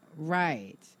people.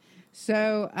 Right.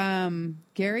 So,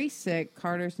 Gary Sick,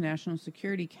 Carter's National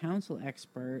Security Council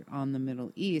expert on the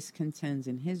Middle East, contends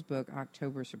in his book,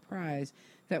 October Surprise,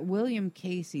 that William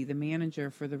Casey, the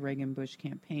manager for the Reagan-Bush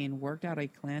campaign, worked out a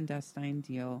clandestine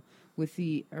deal with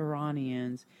the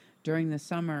Iranians during the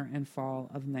summer and fall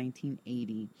of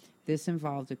 1980. This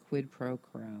involved a quid pro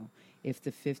quo. If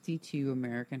the 52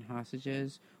 American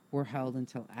hostages were held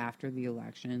until after the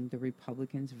election, the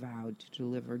Republicans vowed to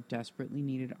deliver desperately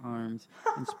needed arms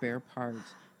and spare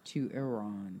parts to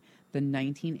Iran. The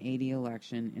 1980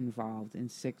 election involved, in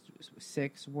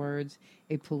six words,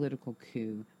 a political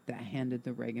coup that handed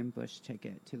the Reagan-Bush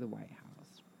ticket to the White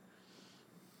House.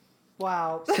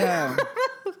 Wow. So,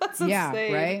 that's yeah,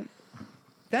 insane. right?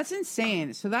 That's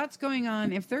insane. So that's going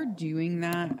on. If they're doing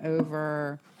that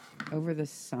over the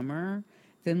summer,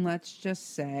 then let's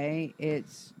just say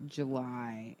it's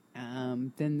July.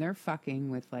 Then they're fucking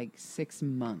with 6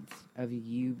 months of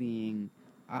you being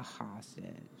a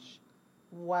hostage.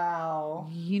 Wow.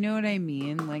 You know what I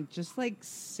mean? Just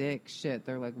sick shit.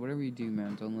 They're like, whatever you do,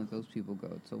 man, don't let those people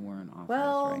go till we're in office,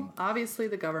 right? Obviously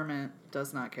the government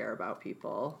does not care about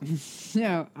people.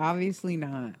 No, obviously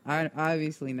not.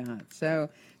 Obviously not. So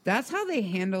that's how they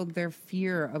handled their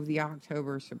fear of the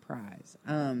October surprise.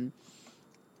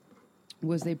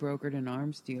 Was they brokered an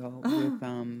arms deal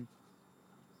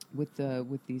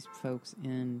with these folks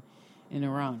in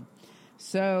Iran.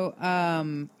 So,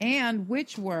 and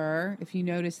which were, if you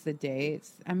notice the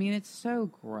dates, it's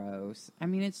so gross.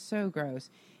 It's so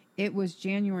gross. It was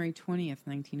January 20th,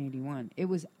 1981. It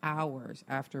was hours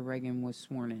after Reagan was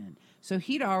sworn in. So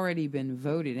he'd already been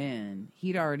voted in.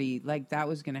 He'd already, that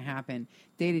was going to happen.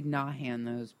 They did not hand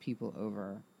those people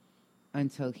over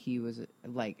until he was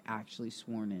like actually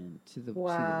sworn in to the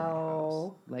White Wow.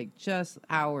 House. Like just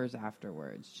hours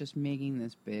afterwards, just making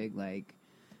this big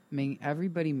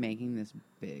everybody making this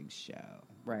big show,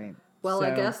 right? Well,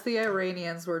 I guess the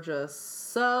Iranians were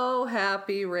just so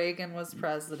happy Reagan was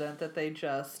president that they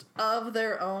just, of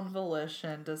their own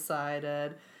volition,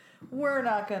 decided we're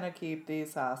not going to keep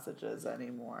these hostages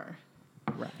anymore.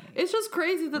 Right. It's just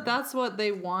crazy that that's what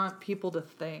they want people to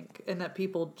think, and that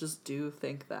people just do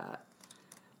think that.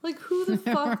 Like, who the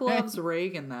fuck loves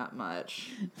Reagan that much?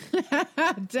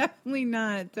 Definitely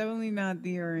not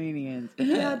the Iranians.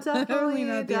 Yeah, definitely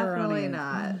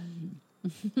not.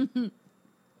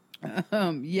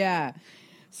 Yeah.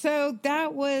 So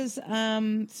that was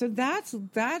that's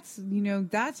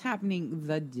that's happening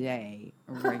the day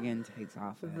Reagan takes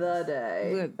office. The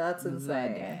day. That's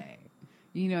insane. The day.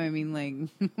 You know what I mean? Like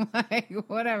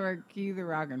whatever, cue the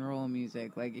rock and roll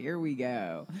music. Like, here we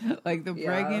go. Like, the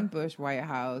Reagan Bush White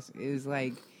House is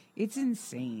like, it's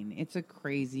insane. It's a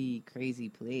crazy, crazy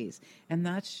place. And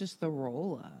that's just the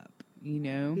roll up, you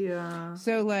know? Yeah.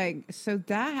 So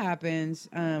that happens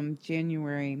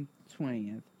January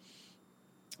 20th.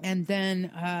 And then,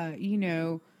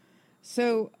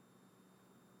 So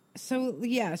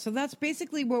that's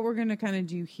basically what we're going to kind of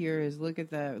do here is look at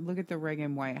the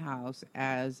Reagan White House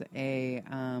as a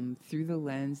through the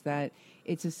lens that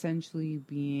it's essentially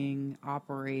being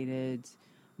operated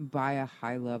by a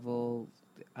high level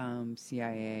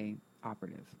CIA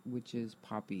operative, which is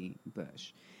Poppy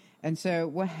Bush. And so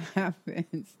what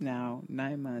happens now,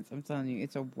 9 months, I'm telling you,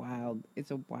 it's a wild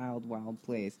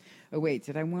place. Oh wait,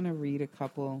 did I want to read a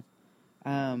couple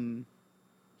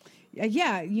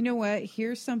yeah, you know what?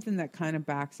 Here's something that kind of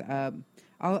backs up.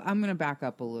 I'm going to back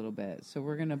up a little bit. So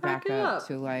we're going to back up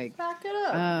to like... Back it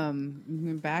up.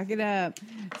 Back it up.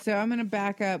 So I'm going to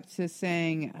back up to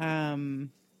saying,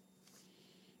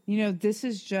 this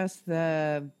is just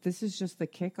the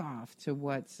kickoff to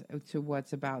what's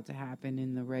about to happen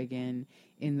in the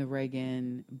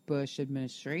Reagan Bush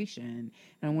administration.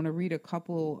 And I want to read a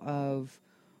couple of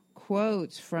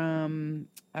quotes from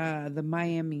the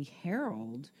Miami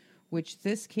Herald, which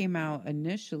this came out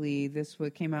initially. This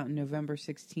came out on November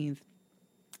 16th,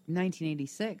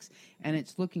 1986, and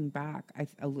it's looking back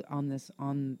on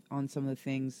some of the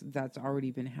things that's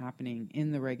already been happening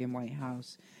in the Reagan White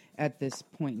House at this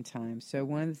point in time. So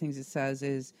one of the things it says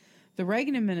is the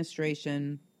Reagan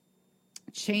administration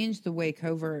changed the way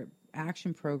covert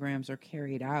action programs are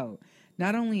carried out.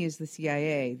 Not only is the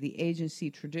CIA, the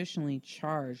agency traditionally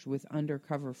charged with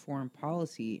undercover foreign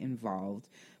policy, involved,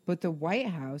 but the White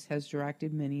House has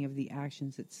directed many of the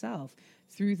actions itself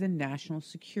through the National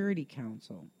Security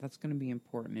Council. That's going to be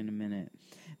important in a minute.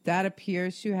 That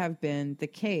appears to have been the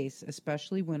case,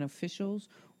 especially when officials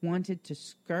wanted to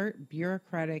skirt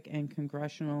bureaucratic and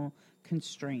congressional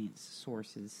constraints,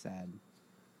 sources said.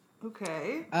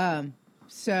 Okay.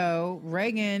 So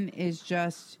Reagan is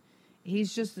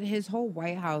his whole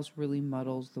White House really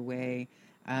muddles the way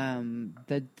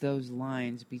those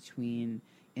lines between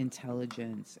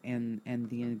intelligence and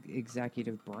the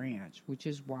executive branch, which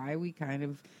is why we kind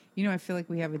of, I feel like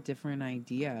we have a different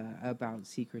idea about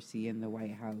secrecy in the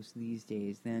White House these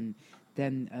days than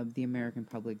the American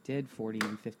public did 40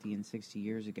 and 50 and 60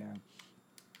 years ago.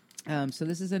 So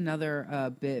this is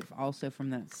another bit also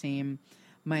from that same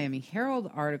Miami Herald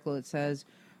article. It says,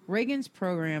 Reagan's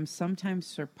programs sometimes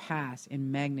surpass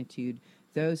in magnitude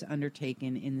those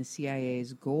undertaken in the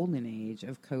CIA's golden age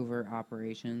of covert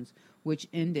operations, which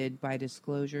ended by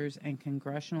disclosures and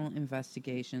congressional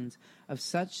investigations of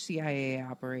such CIA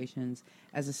operations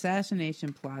as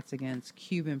assassination plots against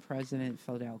Cuban President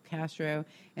Fidel Castro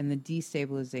and the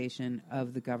destabilization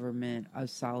of the government of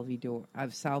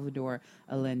Salvador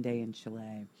Allende in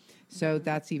Chile. So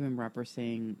that's even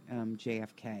referencing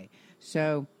JFK.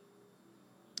 So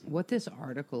what this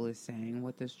article is saying,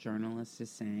 what this journalist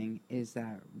is saying, is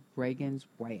that Reagan's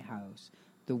White House,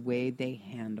 the way they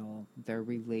handle their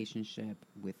relationship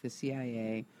with the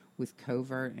CIA, with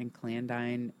covert and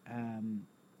clandestine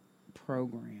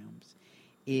programs,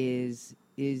 is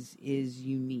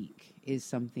unique, is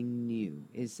something new,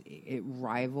 it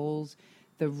rivals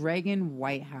the Reagan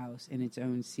White House in its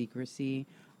own secrecy,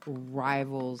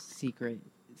 rivals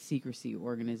secrecy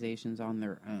organizations on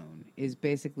their own, is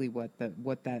basically what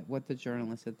the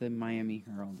journalist at the Miami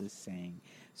Herald is saying.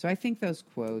 So I think those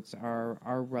quotes are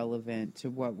relevant to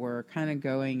what we're kind of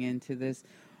going into this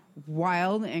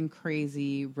wild and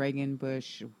crazy Reagan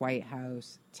Bush White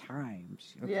House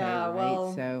times. Okay, yeah, well,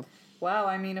 right? So wow,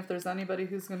 I mean, if there's anybody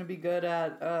who's going to be good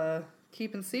at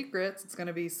keeping secrets, it's going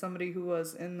to be somebody who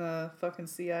was in the fucking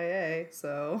CIA.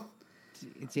 So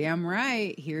Damn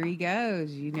right. Here he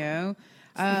goes, Your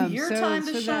time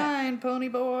to shine, pony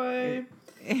boy.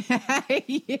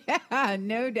 Yeah,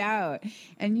 no doubt.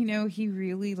 And he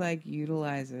really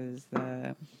utilizes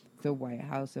the White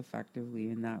House effectively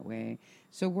in that way.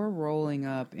 So we're rolling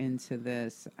up into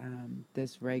this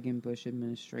Reagan Bush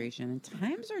administration, and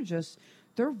times are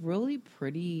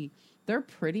they're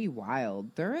pretty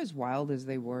wild. They're as wild as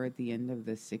they were at the end of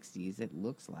the 60s, it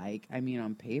looks like. I mean,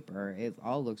 on paper, it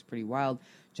all looks pretty wild.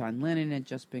 John Lennon had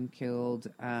just been killed.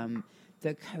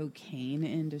 The cocaine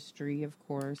industry, of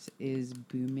course, is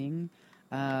booming.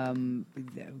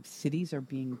 Cities are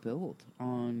being built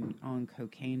on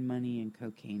cocaine money and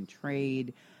cocaine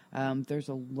trade. There's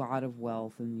a lot of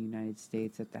wealth in the United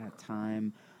States at that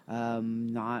time.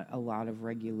 Not a lot of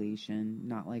regulation,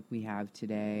 not like we have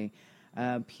today.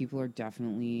 People are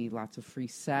definitely lots of free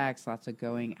sex, lots of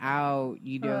going out,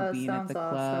 being at the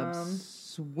clubs, awesome.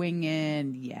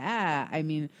 Swinging. Yeah, I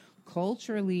mean,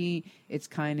 culturally, it's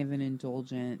kind of an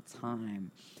indulgent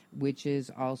time, which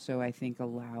is also, I think,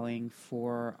 allowing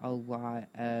for a lot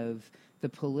of the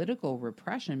political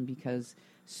repression, because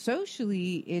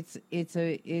socially it's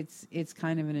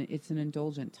kind of an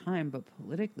indulgent time, but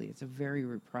politically it's a very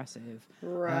repressive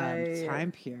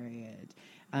time period.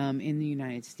 In the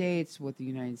United States, what the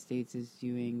United States is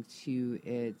doing to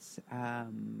its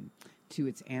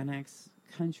annex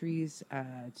countries,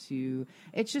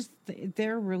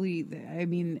 they're really, I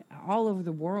mean, all over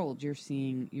the world you're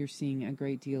seeing a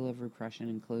great deal of repression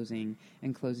and closing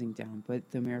down.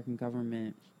 But the American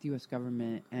government, the U.S.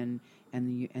 government, and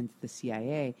the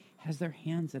CIA has their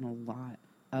hands in a lot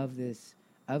of this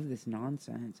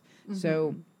nonsense. Mm-hmm.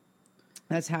 So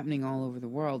that's happening all over the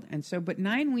world. And so, but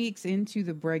 9 weeks into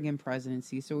the Reagan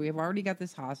presidency, so we have already got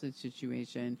this hostage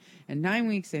situation, and 9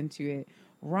 weeks into it,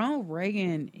 Ronald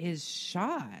Reagan is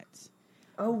shot.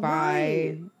 Oh,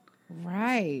 right.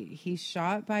 He's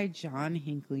shot by John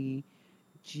Hinckley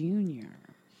Jr.,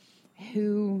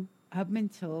 who up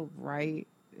until I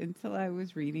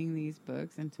was reading these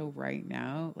books, until right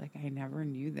now, I never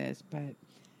knew this, but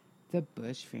the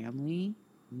Bush family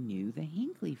knew the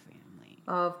Hinckley family.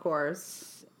 Of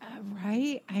course.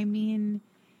 Right? I mean,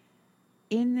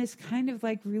 in this kind of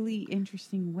really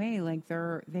interesting way,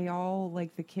 they all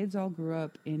the kids all grew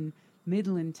up in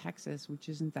Midland, Texas, which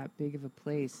isn't that big of a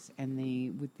place, and they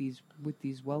with these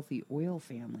wealthy oil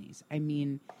families. I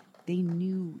mean, they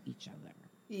knew each other.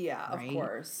 Yeah, right? Of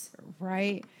course.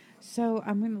 Right. So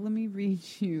let me read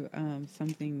you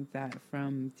something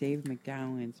from Dave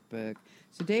McGowan's book.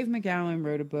 So Dave McGowan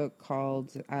wrote a book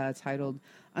titled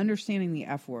 "Understanding the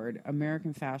F Word: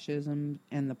 American Fascism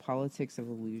and the Politics of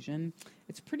Illusion."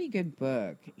 It's a pretty good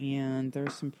book, and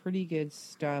there's some pretty good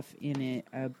stuff in it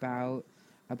about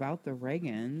the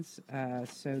Reagans.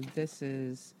 So this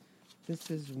is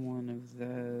one of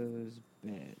those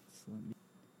bits.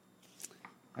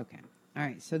 Okay. All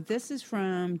right, so this is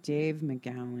from Dave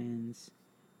McGowan's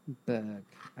book,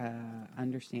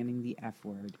 Understanding the F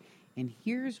Word. And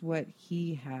here's what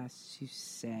he has to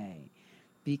say.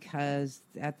 Because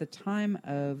at the time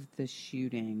of the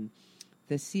shooting,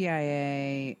 the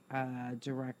CIA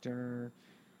director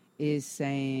is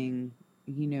saying,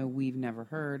 we've never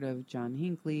heard of John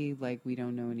Hinckley, we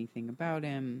don't know anything about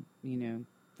him,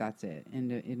 that's it,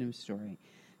 end of story.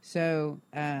 So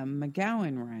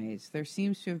McGowan writes, there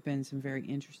seems to have been some very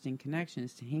interesting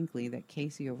connections to Hinckley that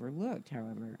Casey overlooked,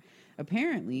 however.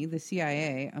 Apparently, the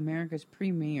CIA, America's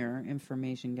premier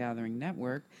information gathering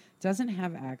network, doesn't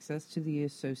have access to the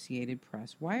Associated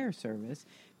Press wire service,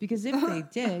 because if they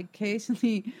did,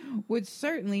 Casey would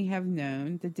certainly have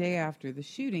known the day after the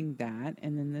shooting that,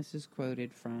 and then this is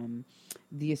quoted from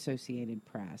the Associated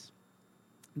Press.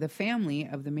 The family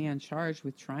of the man charged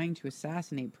with trying to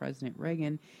assassinate President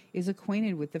Reagan is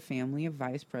acquainted with the family of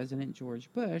Vice President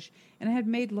George Bush and had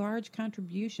made large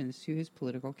contributions to his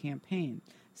political campaign.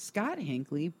 Scott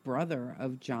Hinckley, brother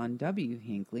of John W.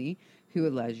 Hinckley, who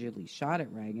allegedly shot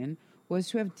at Reagan, was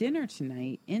to have dinner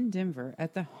tonight in Denver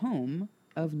at the home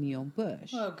of Neil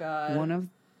Bush. Oh, God. One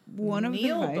of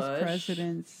the vice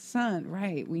president's son.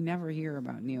 Right. We never hear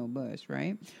about Neil Bush,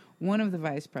 right? One of the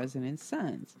vice president's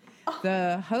sons. Oh.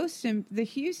 The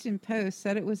Houston Post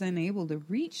said it was unable to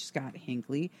reach Scott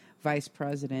Hinckley, vice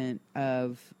president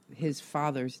of his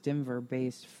father's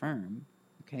Denver-based firm.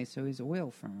 Okay, so his oil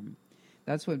firm.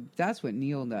 That's what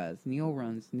Neil does. Neil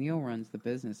runs the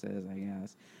businesses, I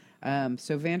guess.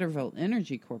 So Vanderbilt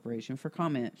Energy Corporation, for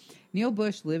comment, Neil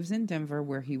Bush lives in Denver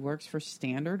where he works for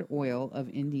Standard Oil of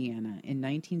Indiana. In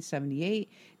 1978,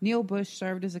 Neil Bush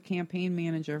served as a campaign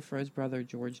manager for his brother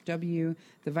George W.,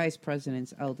 the vice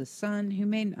president's eldest son, who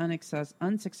made an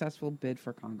unsuccessful bid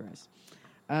for Congress.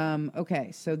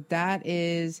 Okay, so that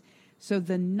is so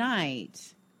the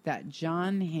night that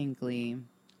John Hinckley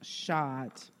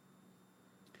shot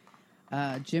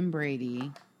Jim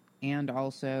Brady, and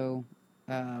also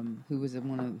who was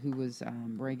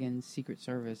Reagan's Secret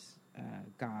Service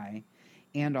guy,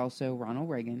 and also Ronald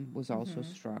Reagan was also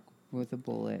struck with a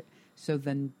bullet. So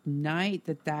the night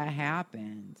that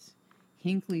happened,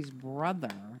 Hinckley's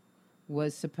brother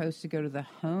was supposed to go to the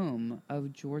home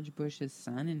of George Bush's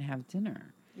son and have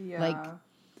dinner. Yeah. Like,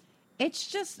 it's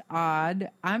just odd.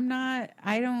 I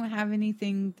don't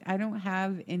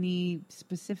have any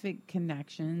specific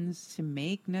connections to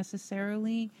make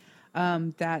necessarily,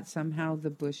 that somehow the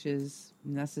Bushes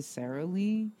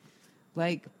necessarily,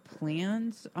 like,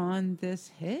 plans on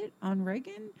this hit on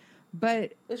Reagan.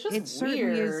 But it's just it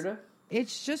certainly weird.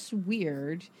 It's just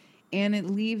weird. And it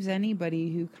leaves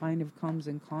anybody who kind of comes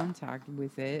in contact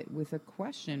with it with a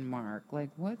question mark.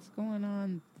 Like, what's going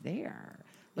on there?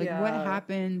 Like, what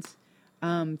happened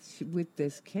with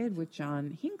this kid, with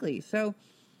John Hinckley? So,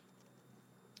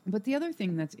 but the other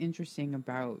thing that's interesting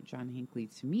about John Hinckley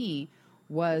to me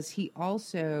was he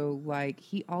also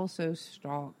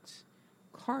stalked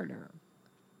Carter.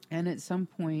 And at some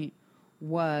point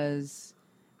was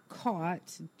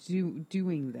caught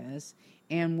doing this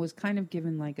and was kind of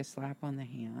given like a slap on the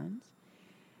hand.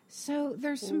 So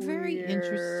there's some very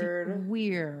interesting,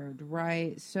 weird,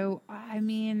 right? So, I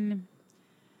mean,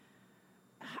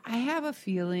 I have a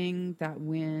feeling that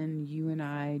when you and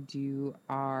I do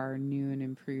our new and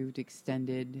improved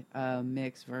extended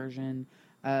mix version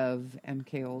of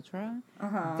MK Ultra,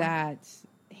 that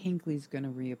Hinckley's going to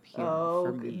reappear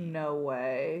for me. No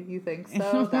way. You think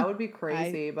so? That would be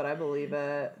crazy, but I believe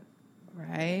it.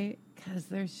 Right? Because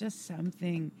there's just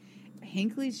something.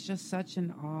 Hinckley's just such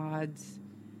an odd.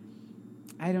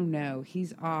 I don't know.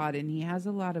 He's odd, and he has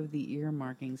a lot of the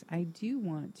earmarkings. I do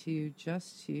want to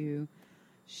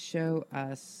show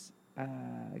us,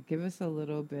 give us a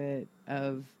little bit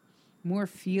of more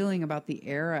feeling about the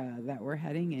era that we're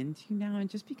heading into now. And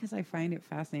just because I find it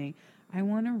fascinating, I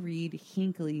want to read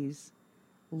Hinckley's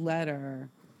letter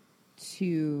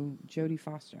to Jodie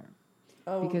Foster.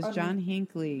 Because John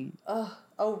Hinckley...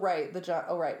 right.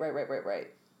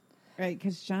 Right,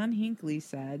 because John Hinckley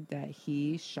said that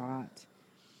he shot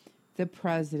the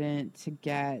president to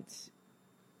get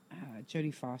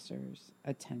Jodie Foster's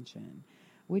attention,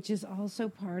 which is also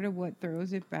part of what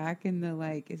throws it back in the,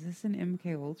 like, is this an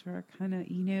MK Ultra kind of,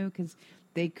 because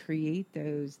they create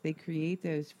those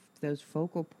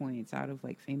focal points out of,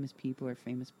 like, famous people or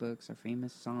famous books or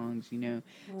famous songs,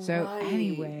 So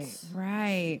anyway,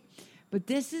 right. But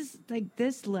this is, like,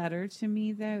 this letter to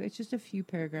me, though, it's just a few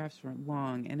paragraphs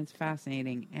long, and it's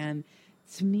fascinating. And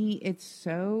to me,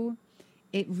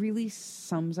 it really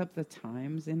sums up the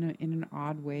times in an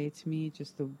odd way to me,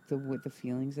 just the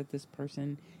feelings that this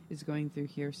person is going through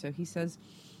here. So he says,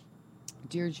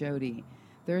 "Dear Jodie,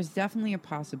 there is definitely a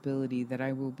possibility that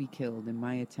I will be killed in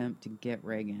my attempt to get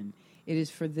Reagan. It is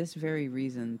for this very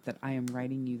reason that I am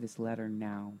writing you this letter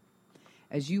now.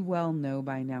 As you well know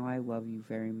by now, I love you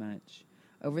very much.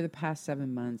 Over the past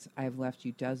 7 months, I have left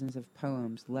you dozens of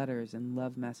poems, letters, and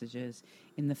love messages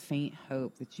in the faint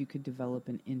hope that you could develop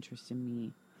an interest in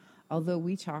me. Although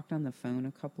we talked on the phone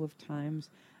a couple of times,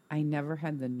 I never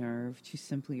had the nerve to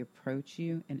simply approach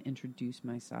you and introduce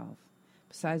myself.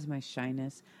 Besides my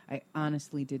shyness, I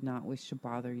honestly did not wish to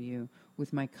bother you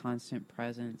with my constant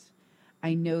presence.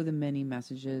 I know the many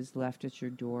messages left at your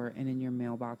door and in your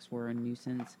mailbox were a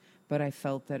nuisance, but I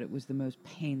felt that it was the most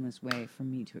painless way for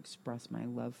me to express my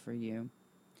love for you.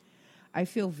 I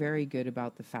feel very good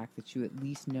about the fact that you at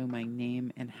least know my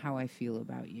name and how I feel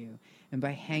about you, and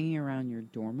by hanging around your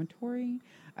dormitory,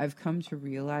 I've come to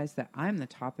realize that I'm the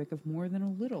topic of more than a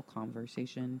little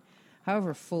conversation,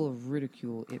 however full of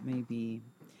ridicule it may be.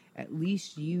 At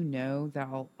least you know that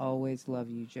I'll always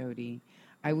love you, Jodie.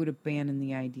 I would abandon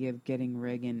the idea of getting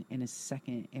Reagan in a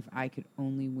second if I could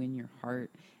only win your heart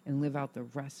and live out the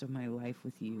rest of my life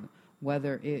with you,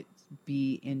 whether it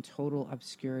be in total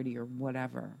obscurity or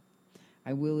whatever.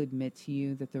 I will admit to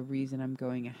you that the reason I'm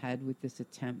going ahead with this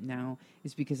attempt now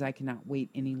is because I cannot wait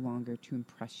any longer to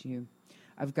impress you.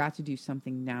 I've got to do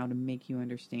something now to make you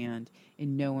understand,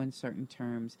 in no uncertain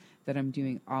terms, that I'm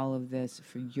doing all of this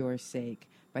for your sake,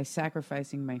 by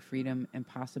sacrificing my freedom and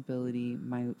possibility,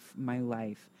 my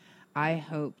life. I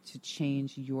hope to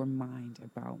change your mind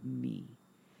about me.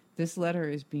 This letter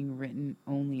is being written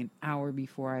only an hour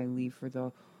before I leave for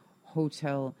the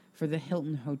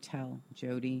Hilton Hotel,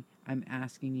 Jodie. I'm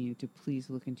asking you to please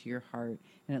look into your heart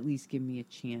and at least give me a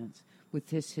chance with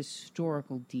this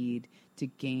historical deed to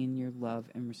gain your love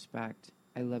and respect.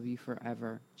 I love you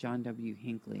forever, John W.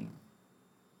 Hinckley."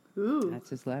 Ooh. That's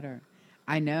his letter.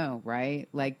 I know, right?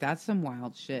 Like, that's some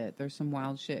wild shit. There's some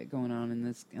wild shit going on in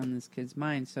this kid's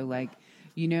mind. So, like,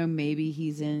 maybe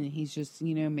he's just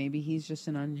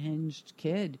an unhinged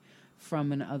kid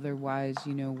from an otherwise,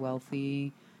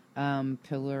 wealthy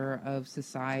pillar of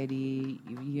society,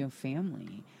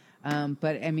 family.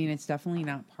 But I mean, it's definitely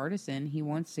not partisan. He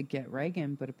wants to get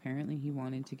Reagan, but apparently he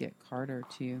wanted to get Carter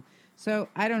too. So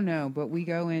I don't know, but we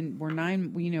go in.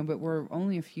 But we're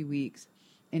only a few weeks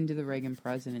into the Reagan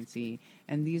presidency,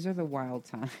 and these are the wild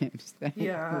times that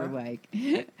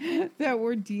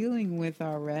we're dealing with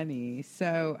already.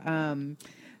 So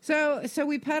so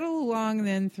we pedal along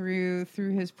then through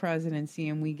his presidency,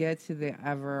 and we get to the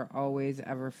ever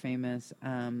famous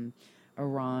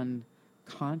Iran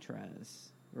Contras,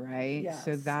 right? Yes.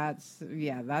 So that's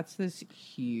this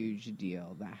huge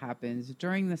deal that happens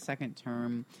during the second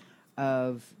term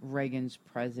of Reagan's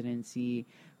presidency.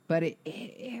 But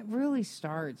it really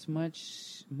starts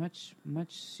much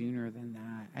sooner than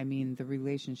that. I mean, the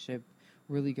relationship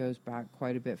really goes back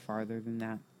quite a bit farther than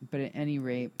that. But at any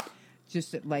rate,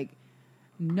 just like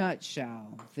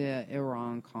nutshell, the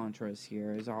Iran Contras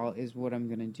here is what I'm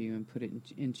going to do and put it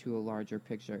into a larger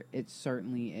picture. It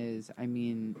certainly is. I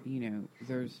mean,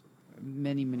 there's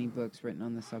many books written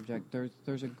on the subject.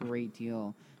 There's a great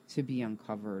deal to be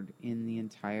uncovered in the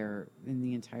entire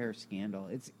scandal.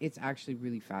 It's actually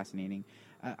really fascinating.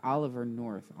 Oliver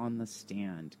North on the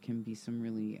stand can be some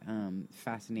really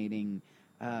fascinating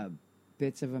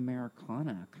bits of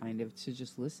Americana kind of to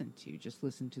just listen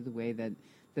to the way that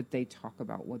they talk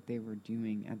about what they were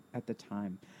doing at the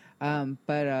time.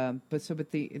 But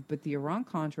the Iran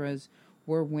Contras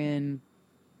were when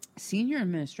senior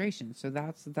administration, so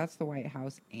that's the White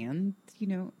House and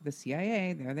the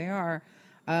CIA, there they are,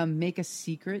 make a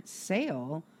secret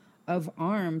sale of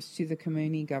arms to the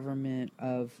Khomeini government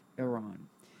of Iran.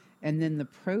 And then the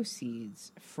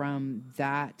proceeds from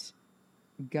that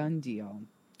gun deal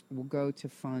will go to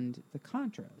fund the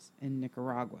Contras in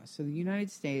Nicaragua. So the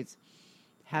United States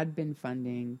had been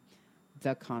funding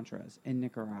the Contras in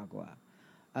Nicaragua,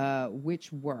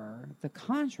 the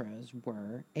Contras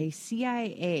were a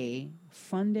CIA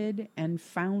funded and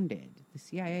founded. The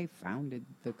CIA founded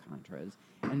the Contras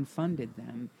and funded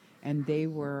them, and they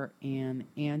were an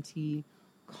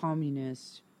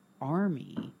anti-communist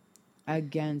army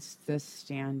against the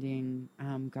standing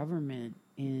government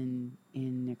in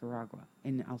Nicaragua,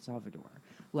 in El Salvador.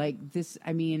 Like this,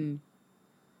 I mean,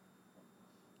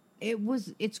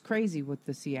 it's crazy what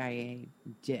the CIA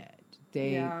did.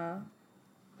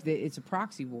 It's a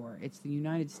proxy war. It's the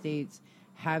United States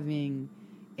having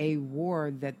a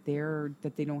war that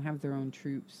they don't have their own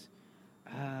troops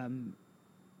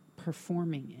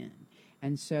performing in.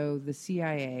 And so the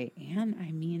CIA and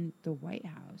I mean the White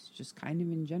House, just kind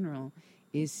of in general,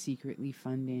 is secretly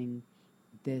funding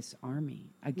this army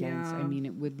against. I mean,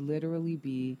 it would literally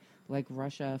be like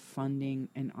Russia funding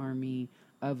an army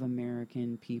of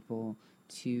American people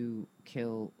to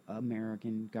kill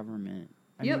American government.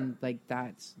 I mean, like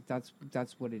that's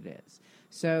what it is.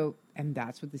 So, and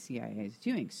that's what the CIA is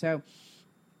doing. So,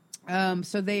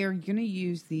 so they are going to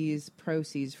use these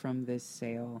proceeds from this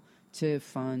sale to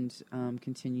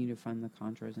continue to fund the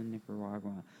Contras in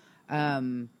Nicaragua,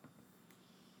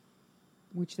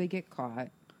 which they get caught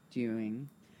doing.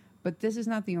 But this is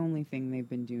not the only thing they've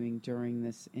been doing during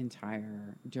this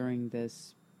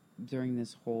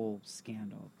whole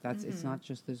scandal. It's not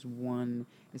just one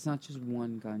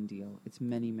gun deal. It's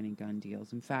many gun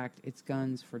deals. In fact, it's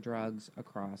guns for drugs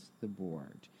across the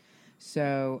board.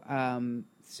 So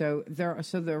they're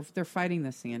fighting the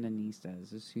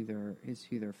Sandinistas is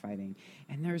who they're fighting.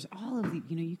 And there's all of the,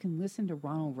 you can listen to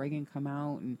Ronald Reagan come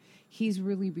out, and he's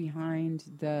really behind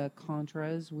the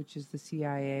Contras, which is the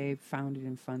CIA founded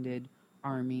and funded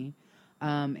army.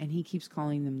 And he keeps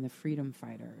calling them the freedom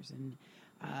fighters. And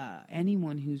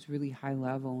anyone who's really high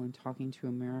level and talking to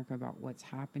America about what's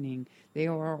happening, they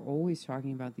are always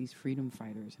talking about these freedom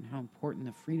fighters and how important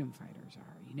the freedom fighters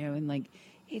are, and like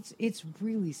it's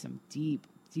really some deep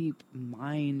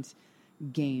mind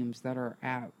games that are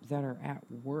at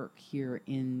work here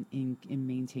in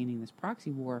maintaining this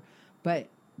proxy war. But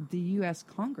the U.S.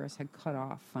 Congress had cut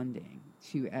off funding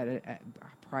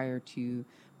prior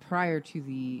to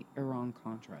the Iran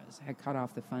Contras, had cut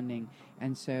off the funding,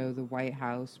 and so the White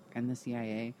House and the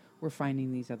CIA were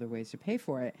finding these other ways to pay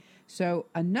for it. So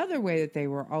another way that they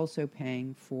were also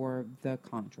paying for the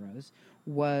Contras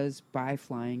was by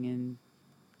flying in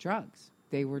drugs.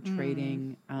 They were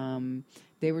trading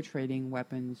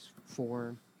weapons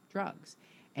for drugs,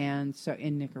 and so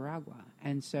in Nicaragua,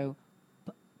 and so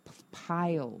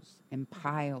piles and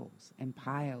piles and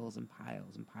piles and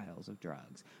piles and piles of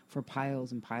drugs for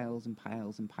piles and piles and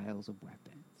piles and piles of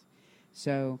weapons.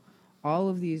 So all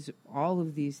of these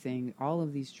things, all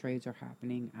of these trades are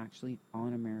happening actually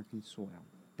on American soil.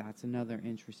 That's another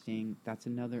interesting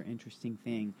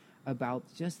thing about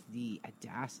just the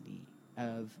audacity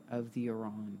of the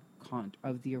Iran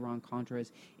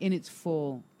Contras in its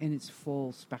full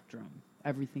spectrum,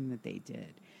 everything that they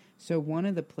did. So one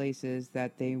of the places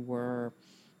that they were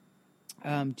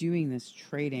doing this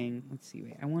trading, let's see,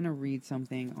 wait, I want to read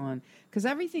something on, because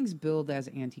everything's billed as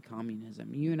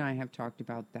anti-communism. You and I have talked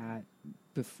about that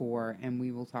before, and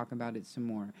we will talk about it some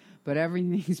more. But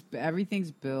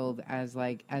everything's billed as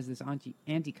this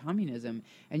anti-communism,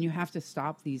 and you have to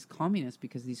stop these communists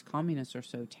because these communists are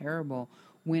so terrible.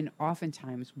 When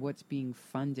oftentimes what's being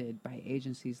funded by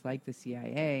agencies like the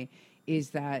CIA is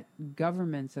that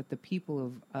governments that the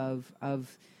people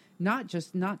of not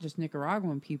just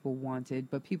Nicaraguan people wanted,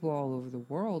 but people all over the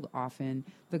world, often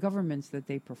the governments that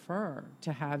they prefer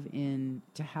to have in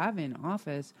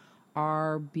office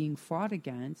are being fought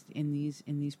against in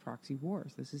these proxy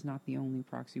wars. This is not the only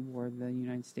proxy war the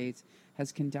United States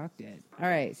has conducted. All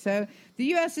right, so the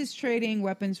U.S. is trading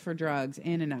weapons for drugs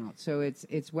in and out. So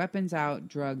it's weapons out,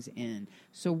 drugs in.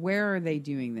 So where are they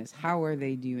doing this? How are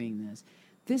they doing this?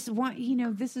 This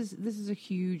is a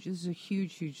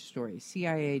huge story.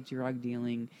 CIA drug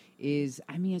dealing is,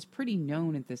 it's pretty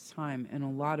known at this time, and a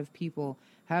lot of people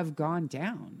have gone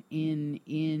down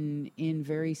in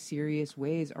very serious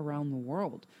ways around the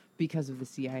world because of the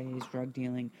CIA's drug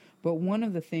dealing. But one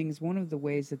of the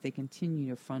ways that they continue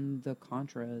to fund the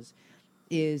Contras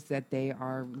is that they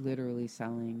are literally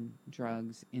selling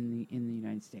drugs in the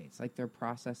United States. Like, they're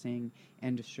processing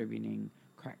and distributing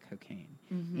crack cocaine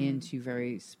into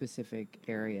very specific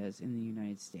areas in the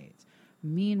United States.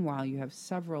 Meanwhile, you have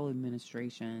several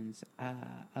administrations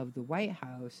of the White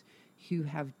House who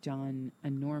have done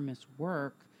enormous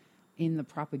work in the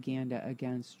propaganda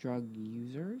against drug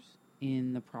users,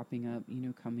 in the propping up,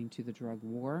 coming to the drug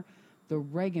war. The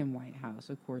Reagan White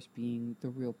House, of course, being the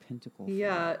real pinnacle.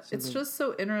 Yeah, it's just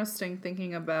so interesting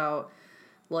thinking about,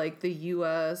 like, the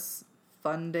U.S.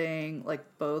 funding,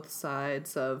 like, both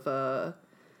sides of a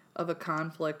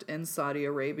conflict in Saudi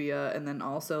Arabia, and then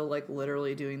also, like,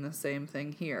 literally doing the same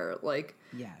thing here. Like,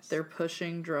 yes, they're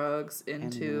pushing drugs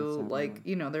into, like,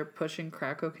 they're pushing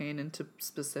crack cocaine into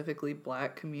specifically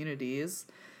black communities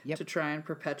to try and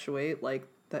perpetuate, like,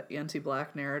 the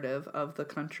anti-black narrative of the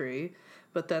country.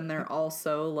 But then they're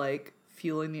also, like,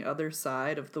 fueling the other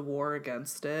side of the war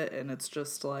against it, and it's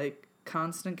just, like,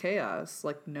 constant chaos.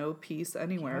 Like, no peace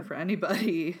anywhere for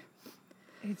anybody.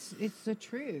 It's the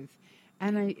truth.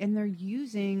 And they're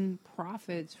using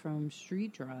profits from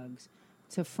street drugs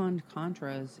to fund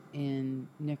Contras in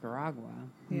Nicaragua,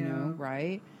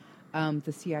 right?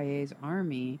 The CIA's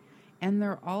army. And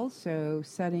they're also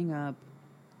setting up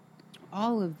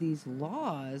all of these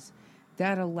laws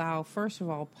that allow, first of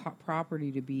all,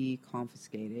 property to be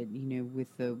confiscated,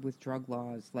 with drug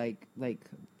laws, like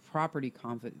property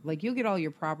like, you'll get all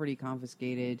your property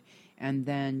confiscated and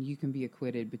then you can be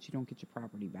acquitted, but you don't get your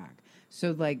property back.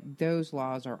 So, like, those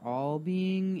laws are all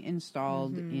being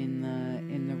installed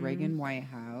in the Reagan White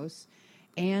House,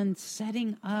 and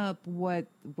setting up what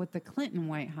the Clinton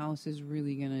White House is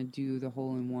really going to do the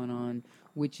hole-in-one on,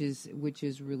 which is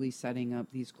really setting up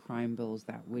these crime bills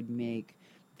that would make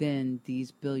then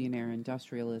these billionaire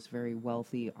industrialists very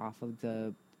wealthy off of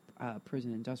the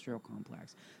prison industrial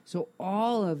complex. So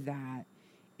all of that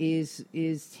is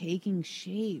taking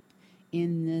shape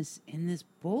in this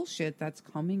bullshit that's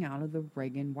coming out of the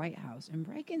Reagan White House. And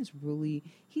Reagan's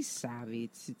he's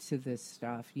savvy to this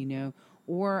stuff,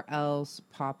 or else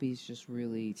Poppy's just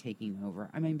really taking over.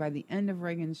 I mean, by the end of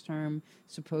Reagan's term,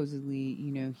 supposedly,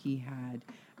 he had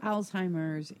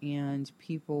Alzheimer's, and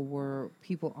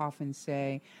people often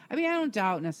say, I mean, I don't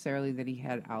doubt necessarily that he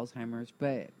had Alzheimer's,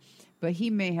 but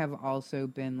he may have also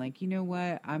been like, you know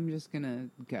what, I'm just gonna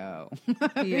go.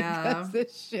 Because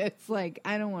this shit's like,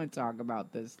 I don't want to talk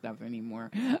about this stuff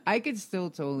anymore. I could still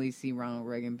totally see Ronald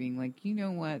Reagan being like, you know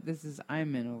what,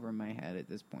 I'm in over my head at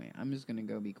this point. I'm just gonna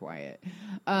go be quiet.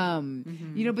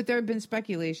 But there had been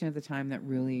speculation at the time that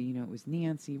really, it was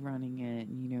Nancy running it,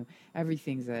 and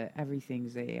everything's a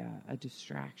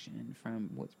distraction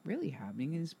from what's really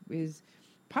happening is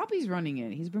Poppy's running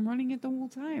it. He's been running it the whole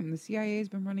time. The CIA has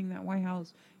been running that White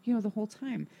House, the whole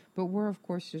time. But we're, of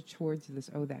course, just towards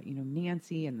this,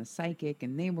 Nancy and the psychic,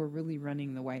 and they were really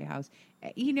running the White House.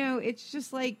 It's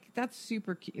just like, that's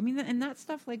super cute. I mean, and that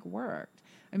stuff, like, worked.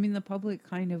 I mean, the public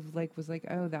kind of like was like,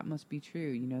 oh, that must be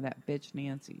true. You know, that bitch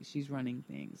Nancy, she's running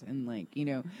things. And like, you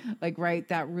know, like, right,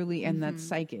 that really, and that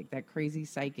psychic, that crazy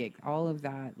psychic, all of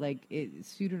that, like it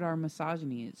suited our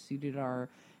misogyny. It suited our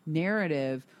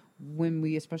narrative when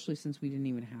we, especially since we didn't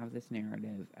even have this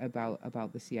narrative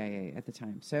about the CIA at the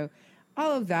time. So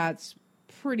all of that's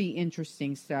pretty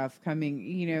interesting stuff coming,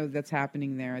 you know, that's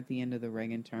happening there at the end of the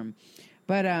Reagan term.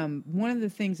 But one of the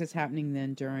things that's happening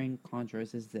then during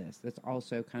Contras is this. That's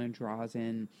also kind of draws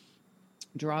in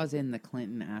the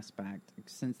Clinton aspect,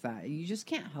 since that you just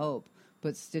can't help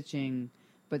but stitching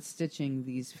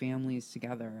these families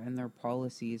together, and their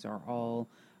policies are all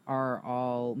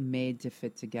made to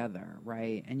fit together,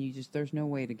 right? And there's no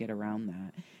way to get around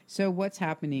that. So what's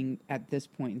happening at this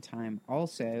point in time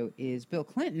also is Bill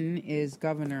Clinton is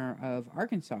governor of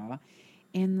Arkansas,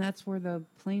 and that's where the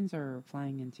planes are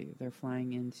flying into. They're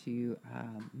flying into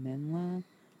Menla,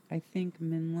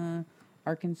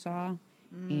 Arkansas.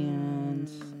 And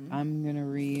I'm going to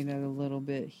read it a little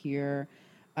bit here.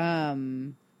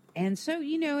 And so,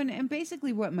 you know, and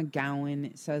basically what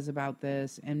McGowan says about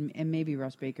this, and maybe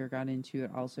Russ Baker got into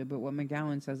it also, but what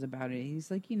McGowan says about it, he's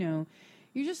like, you know,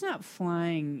 you're just not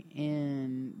flying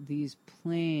in these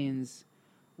planes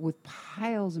with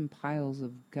piles and piles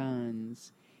of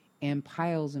guns and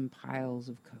piles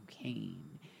of cocaine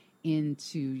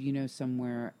into, you know,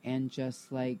 somewhere, and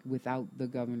just like without the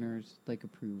governor's like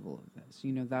approval of this.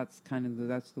 You know, that's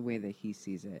the way that he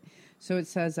sees it. So it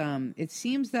says, it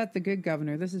seems that the good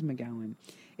governor, this is McGowan,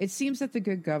 it seems that the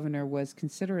good governor was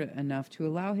considerate enough to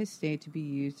allow his state to be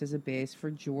used as a base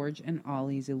for George and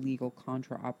Ollie's illegal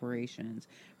Contra operations.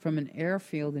 From an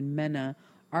airfield in Mena,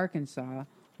 Arkansas,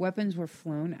 weapons were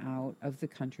flown out of the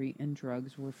country and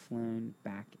drugs were flown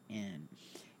back in.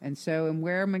 And so, and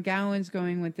where McGowan's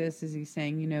going with this is he's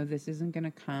saying, you know, this isn't going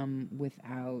to come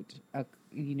without,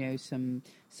 some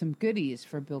goodies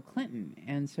for Bill Clinton.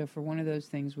 And so for one of those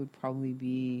things would probably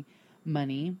be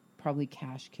money, probably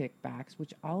cash kickbacks,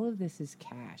 which all of this is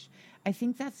cash. I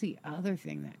think that's the other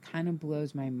thing that kind of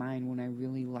blows my mind when I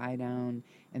really lie down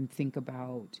and think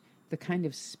about the kind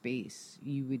of space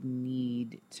you would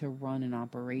need to run an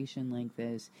operation like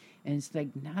this. And it's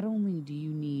like, not only do you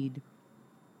need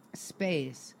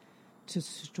space to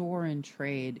store and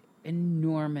trade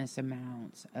enormous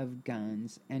amounts of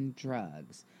guns and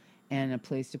drugs and a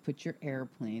place to put your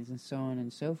airplanes and so on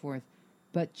and so forth,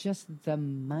 but just the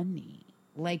money.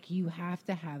 Like, you have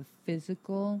to have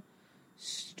physical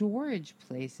storage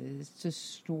places to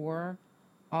store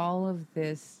all of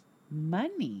this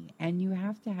money, and you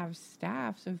have to have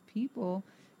staffs of people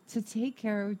to take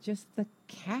care of just the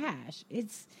cash.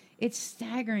 It's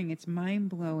staggering. It's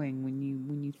mind-blowing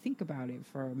when you think about it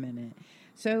for a minute.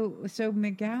 So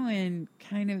McGowan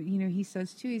kind of, you know, he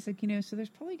says too, he's like, you know, so there's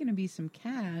probably going to be some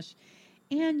cash,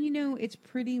 and, you know, it's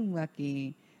pretty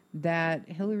lucky that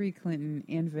Hillary Clinton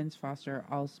and Vince Foster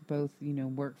also both, you know,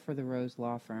 work for the Rose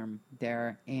Law Firm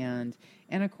there, and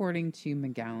according to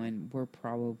McGowan, we're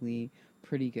probably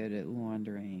pretty good at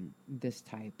laundering this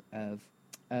type of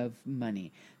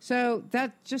money. So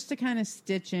that, just to kind of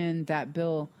stitch in that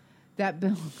Bill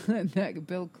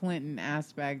Clinton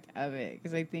aspect of it,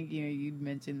 because I think, you know, you'd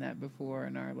mentioned that before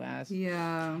in our last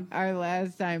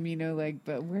time, you know, like,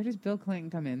 but where does Bill Clinton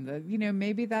come in? You know,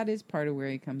 maybe that is part of where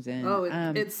he comes in. Oh,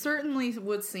 it certainly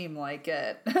would seem like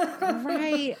it.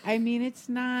 Right. I mean, it's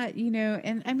not, you know,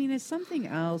 and I mean, it's something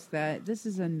else that, this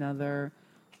is another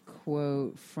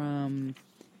quote from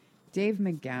Dave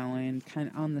McGowan, kind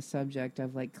of on the subject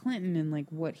of like Clinton and like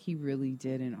what he really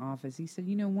did in office. He said,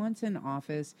 you know, once in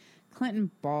office,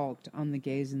 Clinton balked on the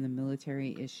gays and the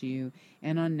military issue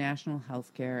and on national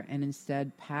health care, and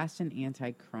instead passed an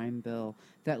anti-crime bill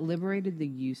that liberated the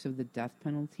use of the death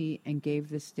penalty and gave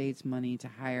the states money to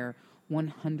hire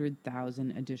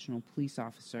 100,000 additional police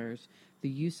officers. The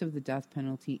use of the death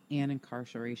penalty and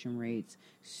incarceration rates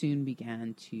soon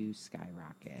began to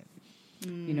skyrocket.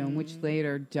 You know, which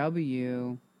later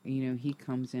W, you know, he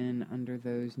comes in under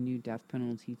those new death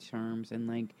penalty terms, and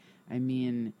like, I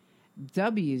mean,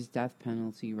 W's death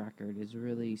penalty record is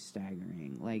really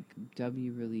staggering. Like,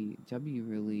 W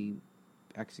really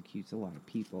executes a lot of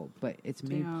people, but it's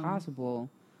made possible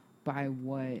by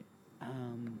what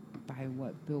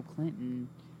Bill Clinton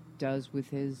does with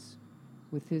his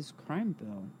crime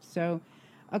bill. So,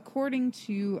 according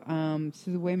to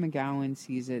the way McGowan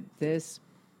sees it, this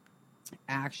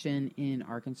action in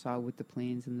Arkansas with the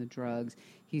planes and the drugs,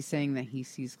 he's saying that he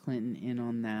sees Clinton in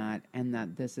on that, and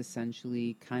that this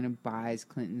essentially kind of buys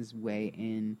Clinton's way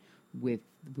in with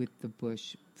the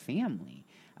Bush family.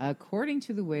 According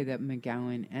to the way that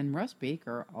McGowan and Russ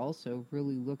Baker also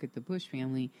really look at the Bush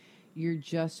family, you're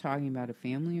just talking about a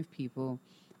family of people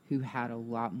who had a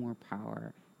lot more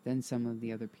power than some of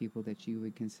the other people that you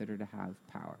would consider to have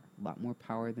power. A lot more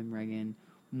power than Reagan,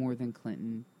 more than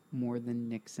Clinton, more than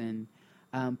Nixon.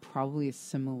 Probably a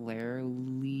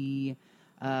similarly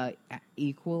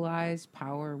equalized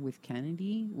power with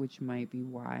Kennedy, which might be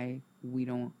why we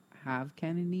don't have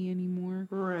Kennedy anymore.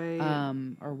 Right.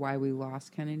 Or why we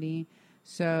lost Kennedy.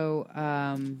 So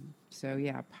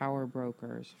yeah, power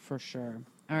brokers for sure.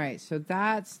 All right, so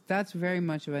that's very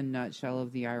much of a nutshell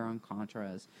of the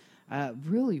Iran-Contras.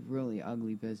 Really, really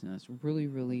ugly business. Really,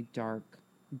 really dark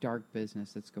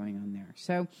business that's going on there.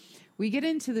 So we get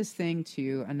into this thing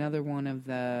too. Another one of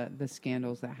the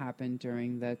scandals that happened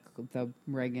during the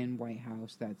Reagan White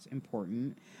House that's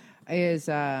important is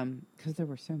because there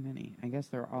were so many. I guess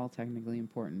they're all technically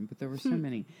important, but there were so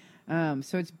many.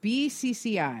 So it's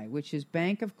BCCI, which is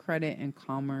Bank of Credit and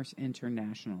Commerce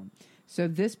International. So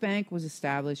this bank was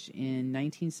established in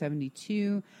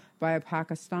 1972 by a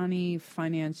Pakistani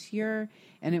financier,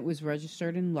 and it was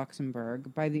registered in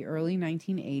Luxembourg. By the early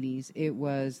 1980s, it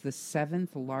was the 7th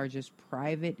largest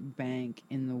private bank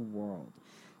in the world.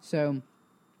 So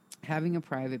having a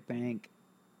private bank,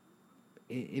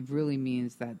 it really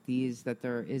means that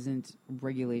there isn't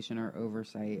regulation or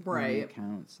oversight on the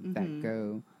accounts that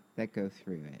go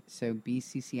through it. So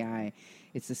BCCI,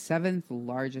 it's the 7th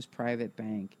largest private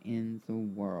bank in the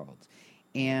world.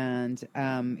 And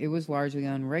it was largely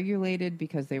unregulated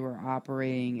because they were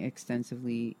operating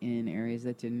extensively in areas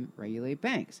that didn't regulate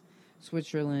banks.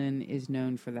 Switzerland is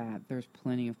known for that. There's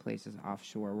plenty of places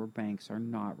offshore where banks are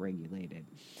not regulated.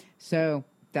 So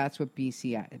that's what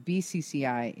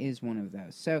BCCI is one of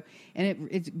those. So, and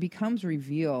it becomes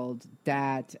revealed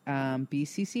that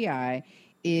BCCI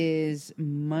is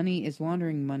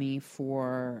laundering money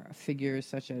for figures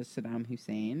such as Saddam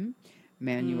Hussein,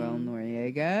 Manuel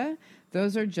Noriega.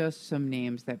 Those are just some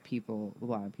names that a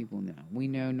lot of people know. We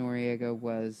know Noriega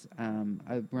was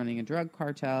running a drug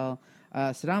cartel.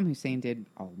 Saddam Hussein did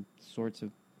all sorts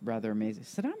of rather amazing.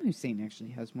 Saddam Hussein actually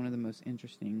has one of the most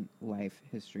interesting life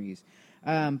histories.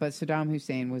 But Saddam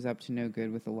Hussein was up to no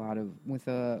good with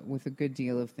a good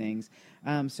deal of things.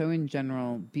 So in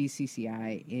general,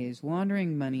 BCCI is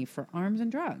laundering money for arms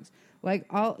and drugs. Like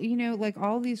all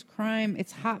these crime,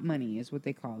 it's hot money is what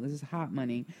they call it. This is hot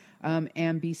money.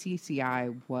 And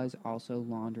BCCI was also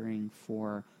laundering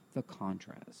for the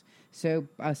Contras. So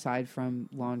aside from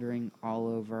laundering all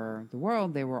over the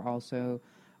world, they were also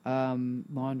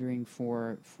laundering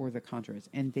for the Contras.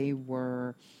 And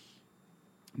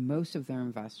most of their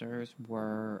investors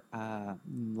were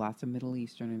lots of Middle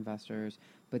Eastern investors,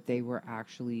 but they were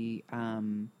actually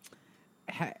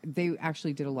they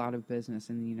actually did a lot of business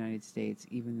in the United States,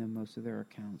 even though most of their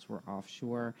accounts were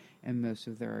offshore and most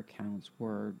of their accounts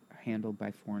were handled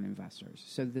by foreign investors.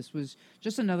 So this was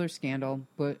just another scandal,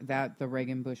 but that the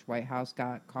Reagan-Bush White House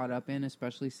got caught up in,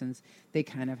 especially since they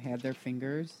kind of had their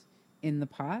fingers in the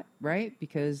pot, right?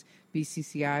 Because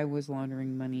BCCI was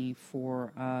laundering money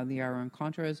for the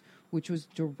Iran-Contras, which was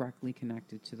directly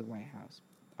connected to the White House.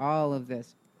 All of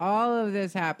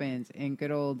this happens in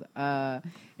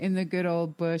the good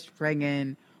old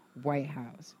Bush-Reagan White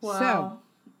House. Wow. So,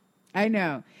 I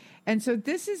know. And so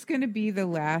this is going to be the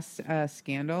last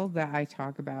scandal that I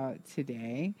talk about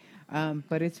today,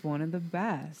 but it's one of the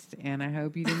best. And I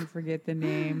hope you didn't forget the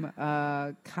name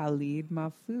Khalid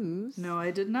Mahfouz. No,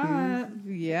 I did not.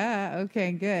 Yeah,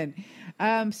 okay, good.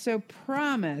 So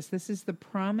Promise, this is the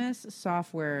Promise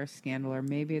software scandal, or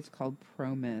maybe it's called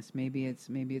Promise. Maybe it's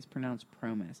pronounced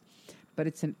Promise. But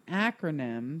it's an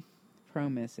acronym.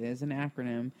 Promise is an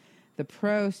acronym. The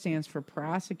Pro stands for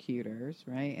prosecutors,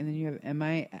 right? And then you have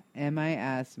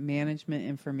MIS, Management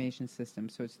Information System.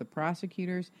 So it's the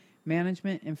Prosecutors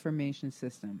Management Information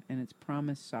System, and it's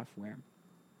Promise software.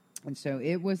 And so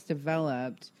it was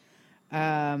developed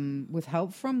with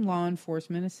help from Law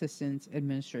Enforcement Assistance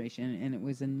Administration, and it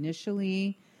was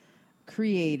initially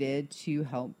created to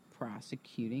help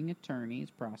prosecutors,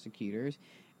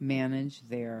 manage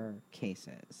their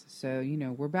cases. So,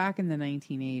 we're back in the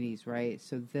 1980s, right?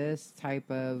 So this type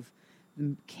of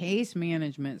case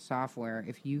management software,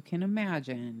 if you can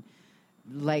imagine,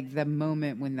 like the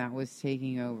moment when that was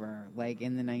taking over, like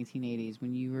in the 1980s,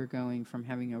 when you were going from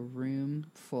having a room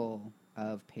full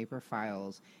of paper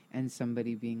files and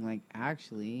somebody being like,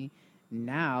 actually,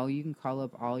 now you can call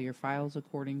up all your files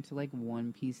according to like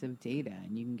one piece of data,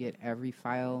 and you can get every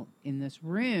file in this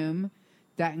room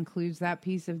that includes that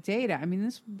piece of data. I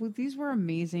mean, these were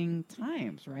amazing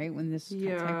times, right? When this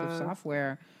type of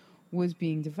software was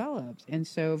being developed. And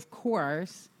so, of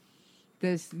course,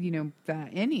 this,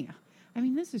 I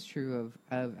mean, this is true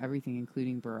of everything,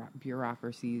 including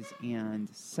bureaucracies and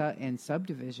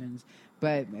subdivisions.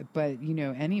 But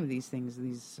any of these things,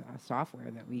 these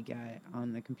software that we get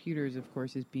on the computers, of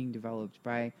course, is being developed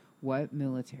by what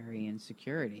military and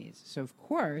securities. So, of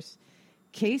course,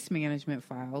 case management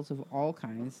files of all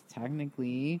kinds,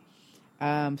 technically,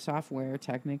 software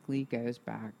technically goes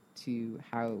back to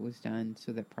how it was done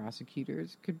so that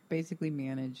prosecutors could basically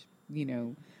manage,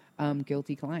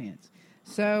 guilty clients.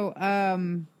 So,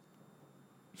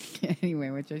 anyway,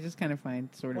 which I just kind of find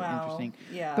sort of interesting.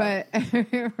 Yeah. But,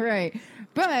 right.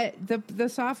 But the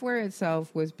software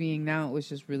itself was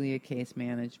just really a case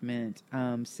management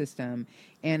system,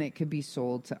 and it could be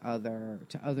sold to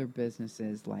other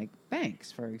businesses like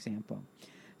banks, for example.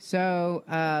 So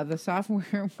the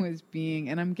software was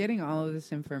and I'm getting all of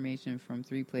this information from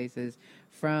three places,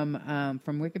 from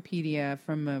Wikipedia,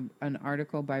 from an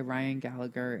article by Ryan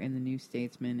Gallagher in the New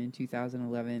Statesman in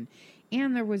 2011,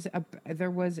 and there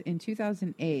was in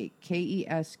 2008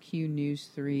 KESQ News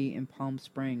 3 in Palm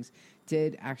Springs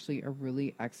did actually a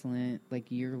really excellent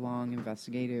year-long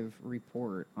investigative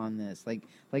report on this.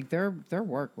 Like their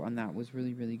work on that was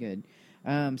really, really good.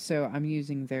 So I'm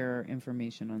using their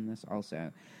information on this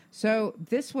also. So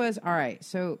this was, all right,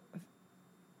 so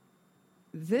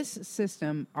this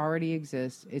system already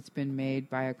exists. It's been made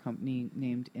by a company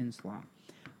named Inslaw.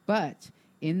 But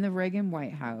in the Reagan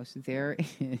White House, there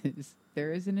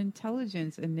is an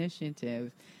intelligence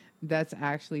initiative that's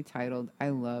actually titled, I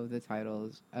love the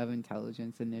titles of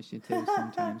intelligence initiatives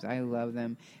sometimes. I love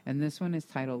them. And this one is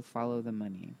titled Follow the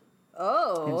Money.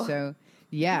 Oh. And so,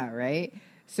 yeah, right?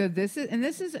 So this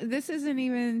isn't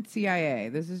even CIA.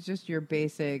 This is just your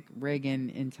basic Reagan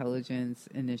intelligence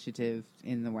initiative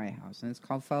in the White House, and it's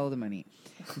called Follow the Money.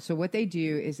 So what they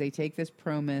do is they take this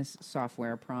Promise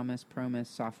software,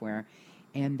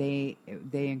 and they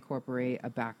incorporate a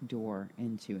back door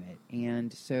into it.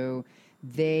 And so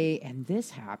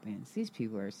this happens. These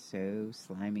people are so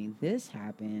slimy. This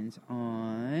happens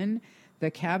on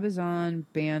the Cabazon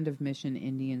Band of Mission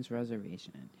Indians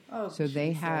Reservation. Oh, so Jesus.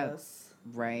 They have.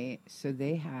 Right. So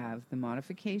they have the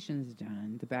modifications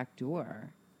done, the back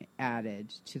door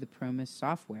added to the Promise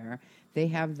software. They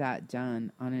have that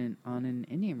done on an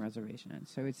Indian reservation.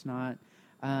 So it's not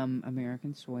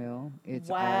American soil.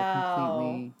 It's all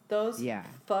completely those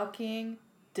fucking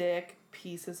dick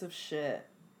pieces of shit.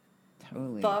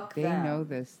 Totally. Fuck they them. Know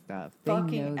this stuff.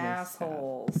 Fucking they know this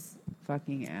assholes. Stuff.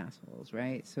 Fucking assholes,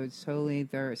 right? So it's totally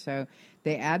there. So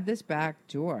they add this back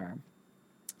door.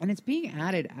 And it's being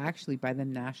added actually by the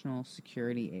National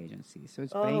Security Agency. So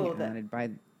it's being added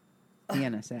by the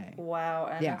NSA. Wow,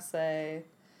 NSA. Yeah.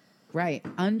 Right.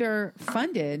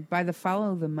 Funded by the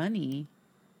Follow the Money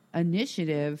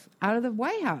initiative out of the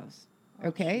White House.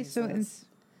 Okay?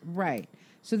 Right.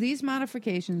 So these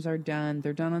modifications are done.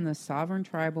 They're done on the sovereign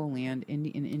tribal land in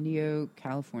Indio,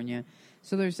 California.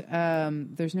 So there's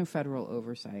no federal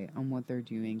oversight on what they're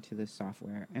doing to this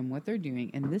software. And what they're doing,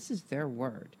 and this is their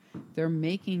word, they're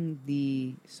making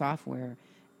the software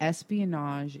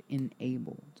espionage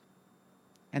enabled.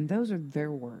 And those are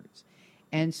their words.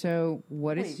 And so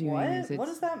what it's doing is what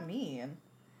does that mean?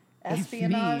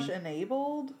 Espionage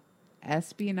enabled?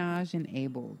 Espionage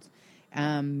enabled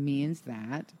means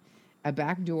that a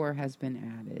back door has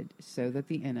been added so that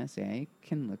the NSA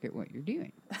can look at what you're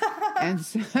doing. And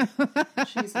so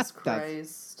Jesus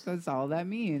Christ. That's all that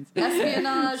means.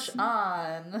 Espionage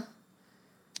on.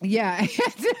 Yeah.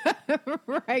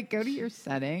 Right. Go to your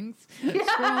settings. Yes.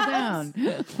 Scroll down.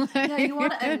 Yeah, you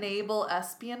want to enable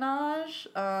espionage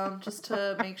just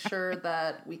to make sure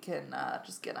that we can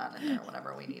just get on in there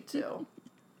whenever we need to.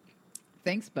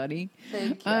 Thanks, buddy.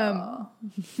 Thank you.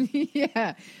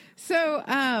 Yeah. So,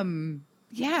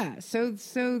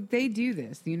 so they do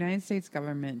this. The United States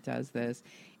government does this.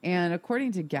 And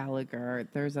according to Gallagher,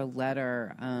 there's a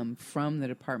letter from the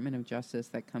Department of Justice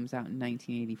that comes out in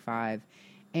 1985,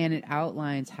 and it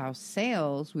outlines how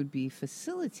sales would be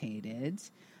facilitated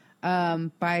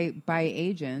by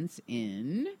agents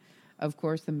in, of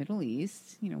course, the Middle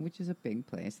East, which is a big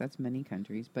place. That's many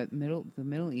countries, but the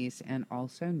Middle East and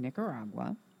also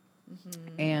Nicaragua.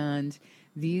 Mm-hmm. And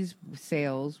these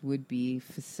sales would be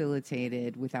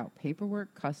facilitated without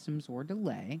paperwork, customs, or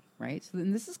delay, right? So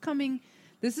then this is coming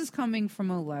from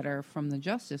a letter from the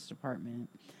Justice Department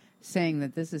saying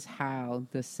that this is how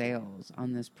the sales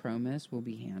on this Promise will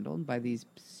be handled by these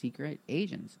secret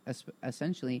agents,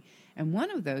 essentially. And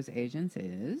one of those agents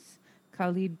is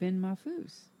Khalid bin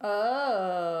Mahfouz.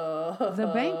 Oh. The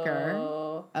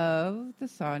banker of the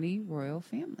Saudi royal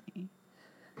family.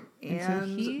 And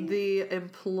so the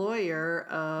employer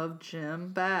of Jim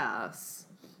Bass.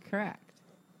 Correct.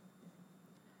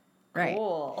 Right.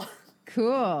 Cool.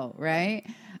 Cool, right?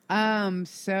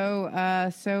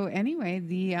 So anyway,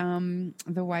 the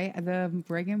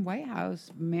Reagan White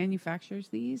House manufactures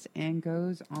these and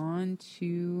goes on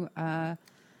to have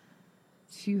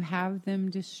them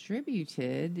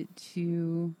distributed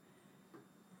to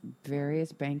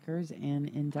various bankers and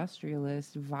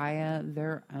industrialists via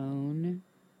their own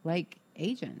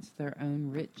agents, their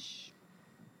own rich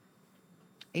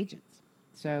agents.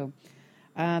 So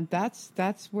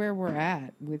that's where we're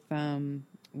at with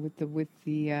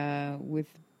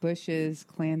Bush's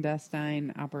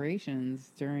clandestine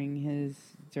operations during his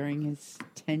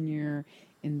tenure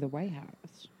in the White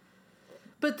House.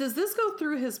 But does this go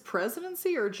through his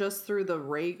presidency or just through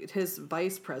his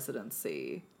vice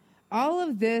presidency? All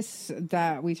of this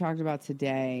that we talked about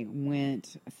today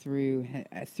went through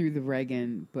the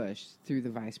Reagan Bush through the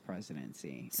vice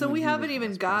presidency. So we haven't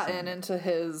even gotten into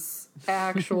his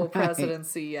actual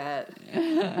presidency yet.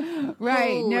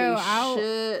 Right? Holy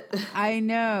shit. I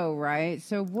know, right?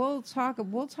 So we'll talk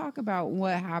about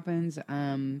what happens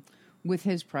with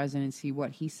his presidency,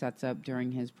 what he sets up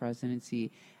during his presidency,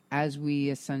 as we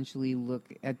essentially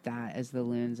look at that as the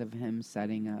lens of him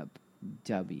setting up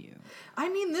W. I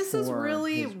mean, this is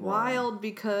really wild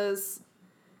because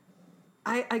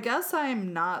I guess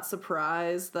I'm not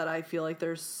surprised that I feel like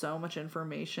there's so much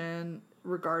information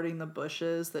regarding the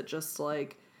Bushes that just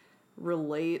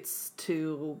relates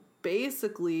to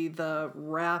basically the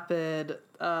rapid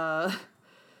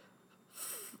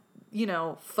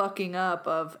fucking up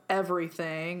of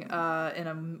everything in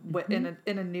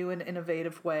a new and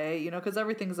innovative way, because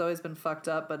everything's always been fucked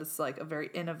up, but it's a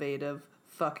very innovative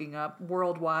fucking up,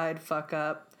 worldwide fuck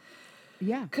up.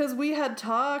 Yeah. Because we had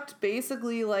talked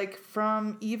basically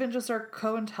from even just our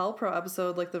COINTELPRO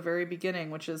episode, the very beginning,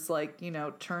 which is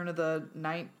turn of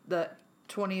the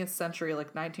 20th century,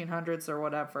 1900s or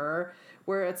whatever,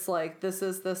 where it's this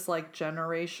is this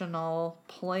generational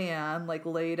plan,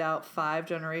 laid out 5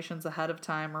 generations ahead of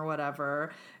time or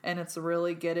whatever. And it's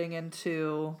really getting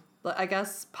into, I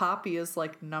guess Poppy is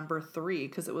number 3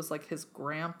 because it was his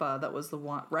grandpa that was the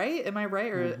one, right? Am I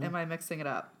right or am I mixing it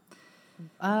up?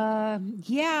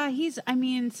 Yeah,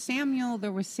 Samuel,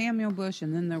 there was Samuel Bush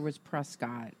and then there was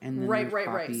Prescott and then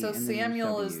right. So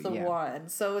Samuel is the one.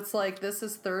 So it's this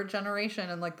is 3rd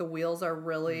generation and the wheels are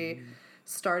really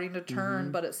starting to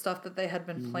turn, but it's stuff that they had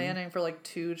been planning for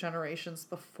 2 generations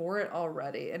before it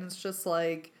already. And it's just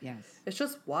yes, it's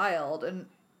just wild. And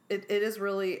it is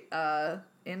really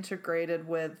integrated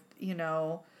with,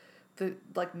 the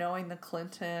knowing the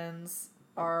Clintons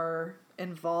are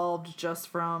involved just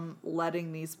from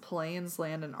letting these planes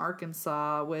land in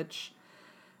Arkansas, which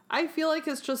I feel like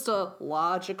is just a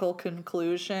logical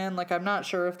conclusion. I'm not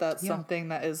sure if that's something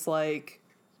that is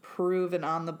proven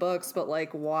on the books, but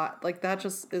what that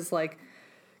just is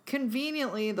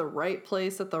conveniently the right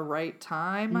place at the right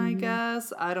time, I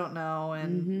guess. I don't know.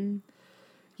 And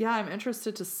yeah, I'm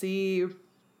interested to see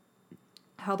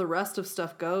how the rest of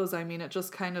stuff goes. I mean, it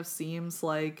just kind of seems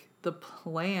like the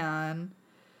plan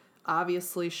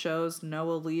obviously shows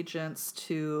no allegiance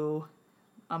to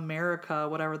America,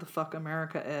 whatever the fuck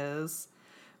America is,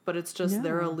 but it's just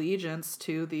their allegiance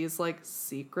to these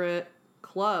secret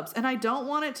clubs. And I don't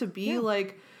want it to be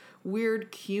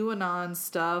weird QAnon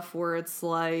stuff where it's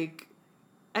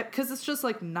because it's just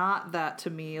not that to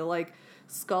me.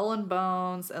 Skull and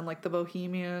Bones and the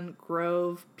Bohemian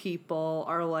Grove people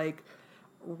are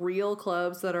real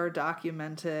clubs that are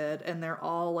documented, and they're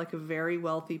all very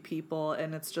wealthy people,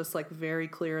 and it's just very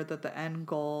clear that the end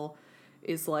goal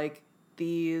is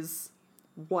these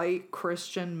white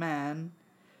Christian men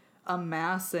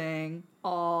amassing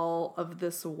all of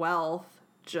this wealth.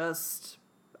 Just,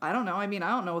 I don't know. I mean,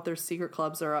 I don't know what their secret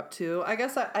clubs are up to. I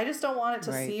guess I just don't want it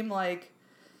to seem like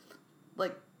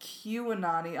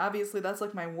QAnon-y. Obviously, that's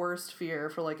my worst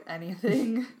fear for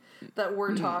anything that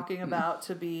we're talking about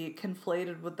to be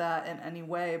conflated with that in any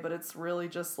way. But it's really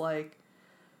just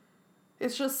it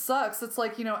just sucks. It's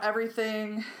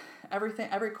everything,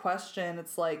 every question,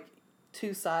 it's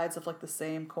 2 sides of the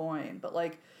same coin.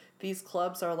 But these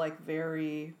clubs are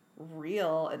very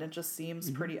real, and it just seems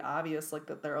pretty obvious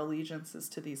that their allegiance is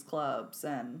to these clubs.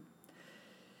 And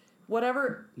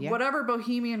whatever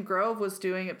Bohemian Grove was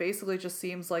doing, it basically just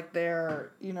seems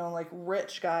they're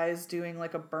rich guys doing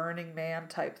a Burning Man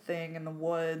type thing in the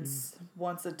woods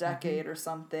once a decade or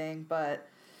something. But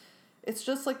it's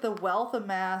just like the wealth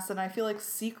amassed, and I feel like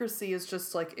secrecy is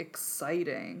just like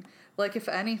exciting. Like if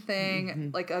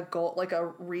anything, like a goal, like a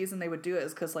reason they would do it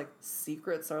is because like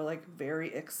secrets are like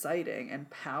very exciting and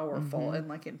powerful and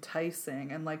like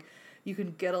enticing, and like you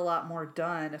can get a lot more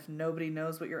done if nobody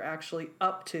knows what you're actually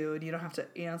up to, and you don't have to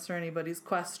answer anybody's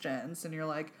questions, and you're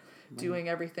like doing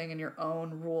everything in your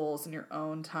own rules and your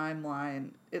own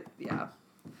timeline.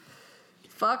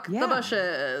 Fuck the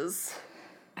bushes.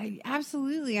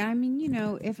 Absolutely. I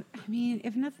mean,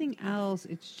 if nothing else,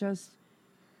 it's just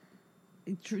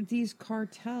these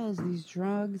cartels, these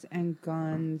drugs and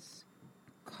guns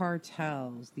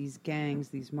cartels, these gangs,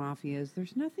 these mafias.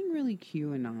 There's nothing really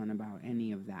QAnon about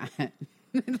any of that.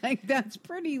 Like that's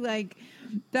pretty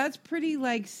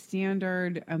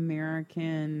standard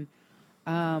American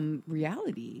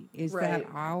reality. Is that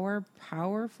our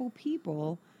powerful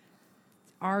people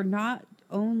are not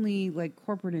only like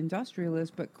corporate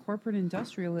industrialists, but corporate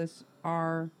industrialists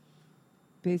are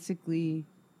basically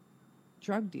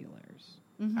drug dealers.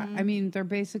 I mean, they're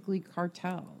basically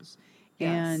cartels.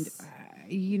 Yes.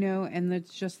 And, and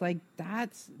it's just like,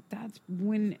 that's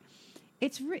when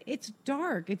it's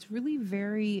dark. It's really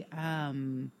very,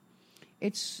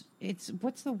 it's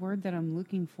what's the word that I'm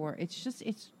looking for?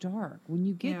 It's dark. When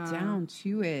you get down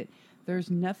to it,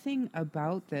 there's nothing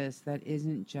about this that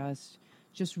isn't just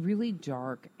really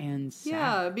dark and sad.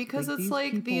 Yeah, because it's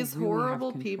like these really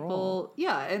horrible people.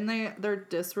 Yeah, and they're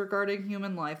disregarding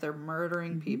human life. They're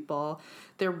murdering people.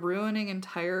 They're ruining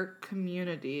entire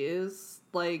communities.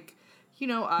 Like,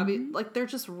 like they're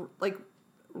just like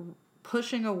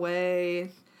pushing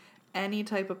away any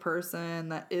type of person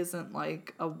that isn't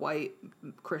like a white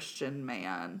Christian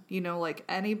man. Like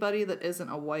anybody that isn't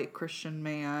a white Christian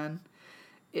man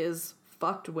is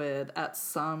fucked with at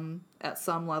some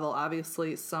level.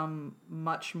 Obviously some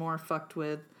much more fucked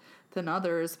with than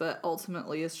others, but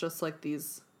ultimately it's just like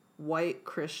these white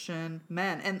Christian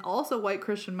men, and also white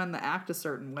Christian men that act a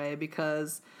certain way,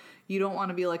 because you don't want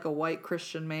to be like a white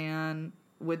Christian man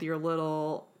with your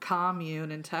little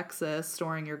commune in Texas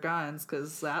storing your guns,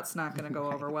 because that's not going to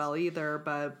go over well either.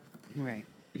 But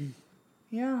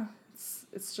yeah,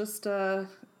 it's just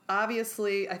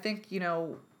obviously I think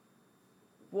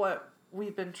what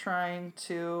we've been trying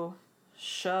to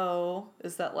show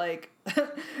is that like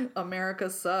America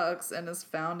sucks and is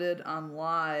founded on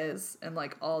lies, and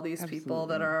like all these people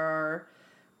that are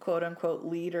quote unquote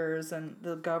leaders and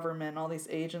the government, all these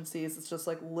agencies, it's just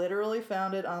like literally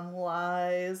founded on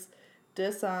lies,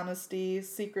 dishonesty,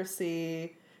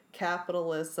 secrecy,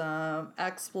 capitalism,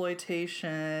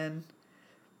 exploitation,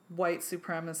 white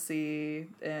supremacy,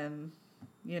 and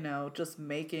just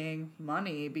making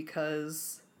money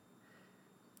because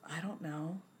I don't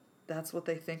know, that's what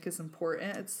they think is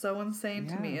important. It's so insane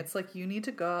to me. It's like you need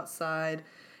to go outside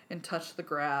and touch the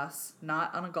grass,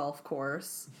 not on a golf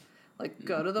course. Like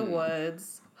go to the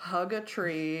woods, hug a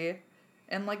tree,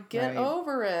 and like get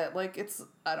over it. Like it's,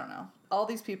 I don't know. All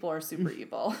these people are super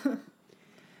evil.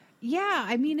 Yeah,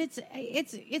 I mean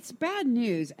it's bad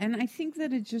news, and I think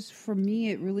that it just, for me,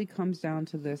 it really comes down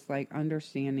to this like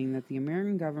understanding that the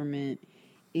American government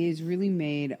is really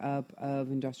made up of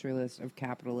industrialists, of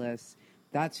capitalists.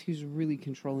 That's who's really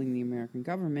controlling the American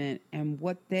government, and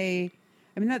what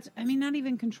not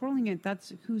even controlling it.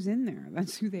 That's who's in there.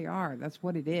 That's who they are. That's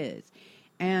what it is,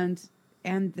 and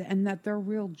that their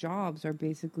real jobs are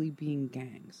basically being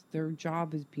gangs. Their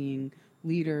job is being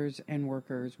leaders and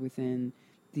workers within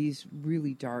these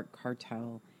really dark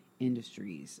cartel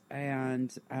industries,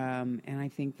 and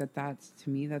I think that's, to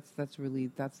me, that's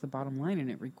the bottom line, and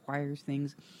it requires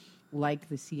things like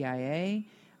the CIA.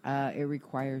 It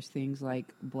requires things like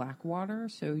Blackwater,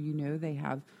 so they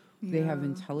have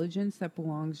intelligence that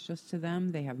belongs just to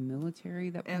them. They have military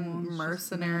that belongs and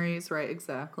mercenaries, right?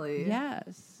 Exactly.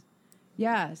 Yes,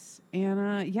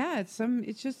 and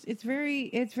it's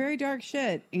very dark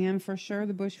shit, and for sure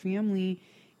the Bush family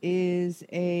is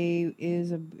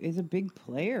a big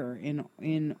player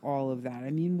in all of that.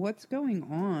 I mean, what's going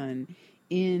on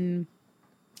in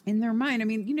their mind? I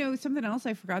mean, something else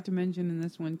I forgot to mention in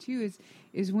this one too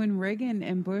is when Reagan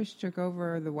and Bush took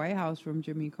over the White House from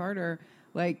Jimmy Carter.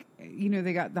 Like,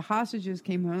 they got the hostages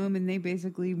came home and they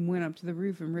basically went up to the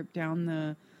roof and ripped down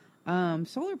the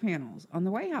solar panels on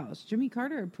the White House. Jimmy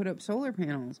Carter had put up solar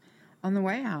panels on the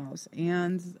White House,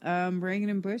 and Reagan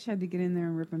and Bush had to get in there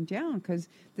and rip them down, because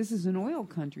this is an oil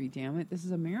country, damn it. This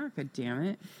is America, damn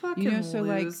it. Fucking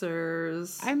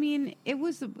losers. Like, I mean, it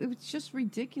was just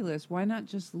ridiculous. Why not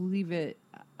just leave it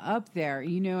up there?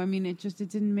 I mean, it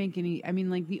didn't make any. I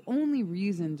mean, like, the only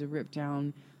reason to rip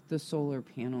down the solar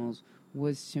panels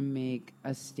was to make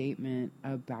a statement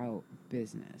about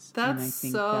business. That's and I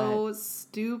think so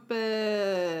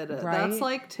stupid. Right? That's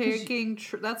like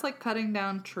that's like cutting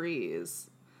down trees.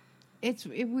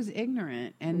 It was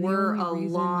ignorant, and we're a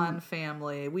lawn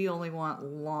family. We only want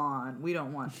lawn. We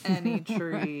don't want any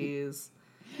trees.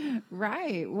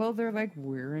 Right. Well, they're like,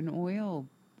 we're an oil.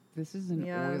 This is an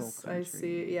oil country. I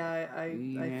see. Yeah, I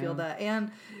feel that.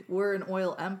 And we're an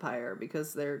oil empire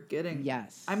because they're getting...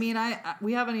 Yes. I mean,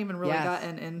 we haven't even really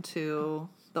gotten into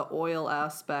the oil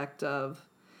aspect of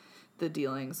the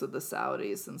dealings with the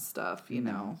Saudis and stuff, you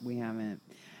know. We haven't.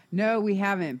 No, we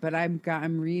haven't. But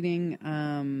I'm reading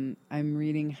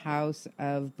House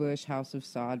of Bush, House of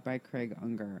Saud by Craig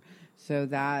Unger. So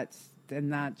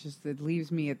it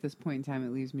leaves me at this point in time.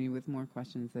 It leaves me with more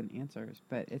questions than answers,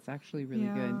 but it's actually really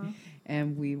good.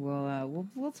 And we will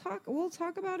we'll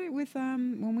talk about it with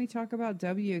when we talk about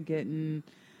W getting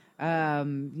how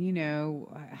do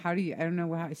you, I don't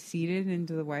know, how seated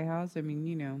into the White House. I mean,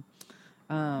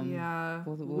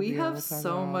 we have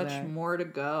so much more to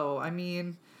go. I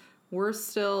mean, we're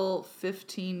still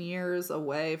 15 years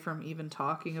away from even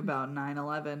talking about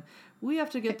 9/11. We have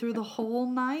to get through the whole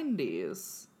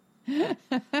 90s. In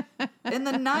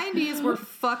the 90s were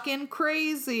fucking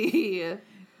crazy.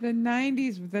 The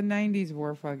 90s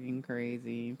were fucking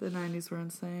crazy. The 90s were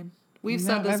insane. We've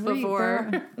said this before.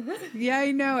 Yeah,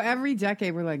 I know. Every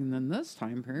decade we're like, and then this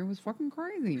time period was fucking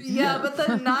crazy. Yeah, but the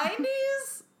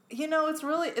 90s, it's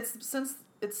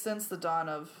since the dawn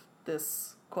of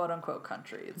this quote unquote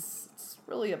country. It's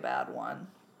really a bad one.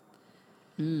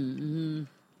 Mm-hmm.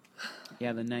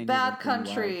 Yeah, the 90s. Bad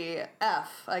country. Wild.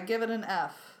 F. I give it an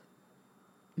F.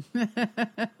 No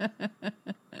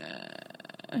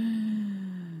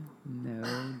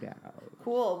doubt.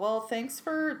 Cool. Well, thanks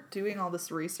for doing all this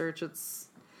research. It's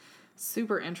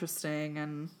super interesting,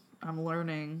 and I'm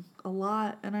learning a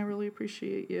lot, and I really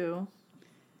appreciate you.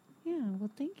 Yeah, well,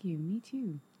 thank you. Me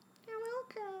too. You're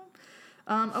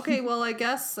welcome. Okay, well, I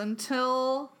guess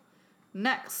until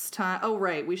next time. Oh,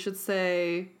 right. We should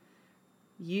say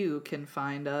you can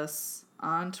find us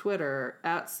on Twitter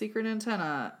at Secret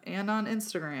Antenna and on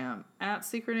Instagram at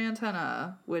Secret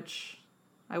Antenna, which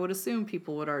I would assume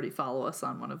people would already follow us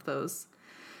on one of those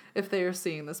if they are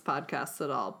seeing this podcast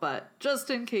at all, but just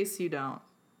in case you don't.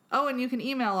 Oh, and you can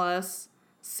email us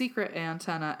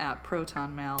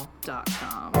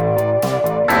secretantenna@protonmail.com.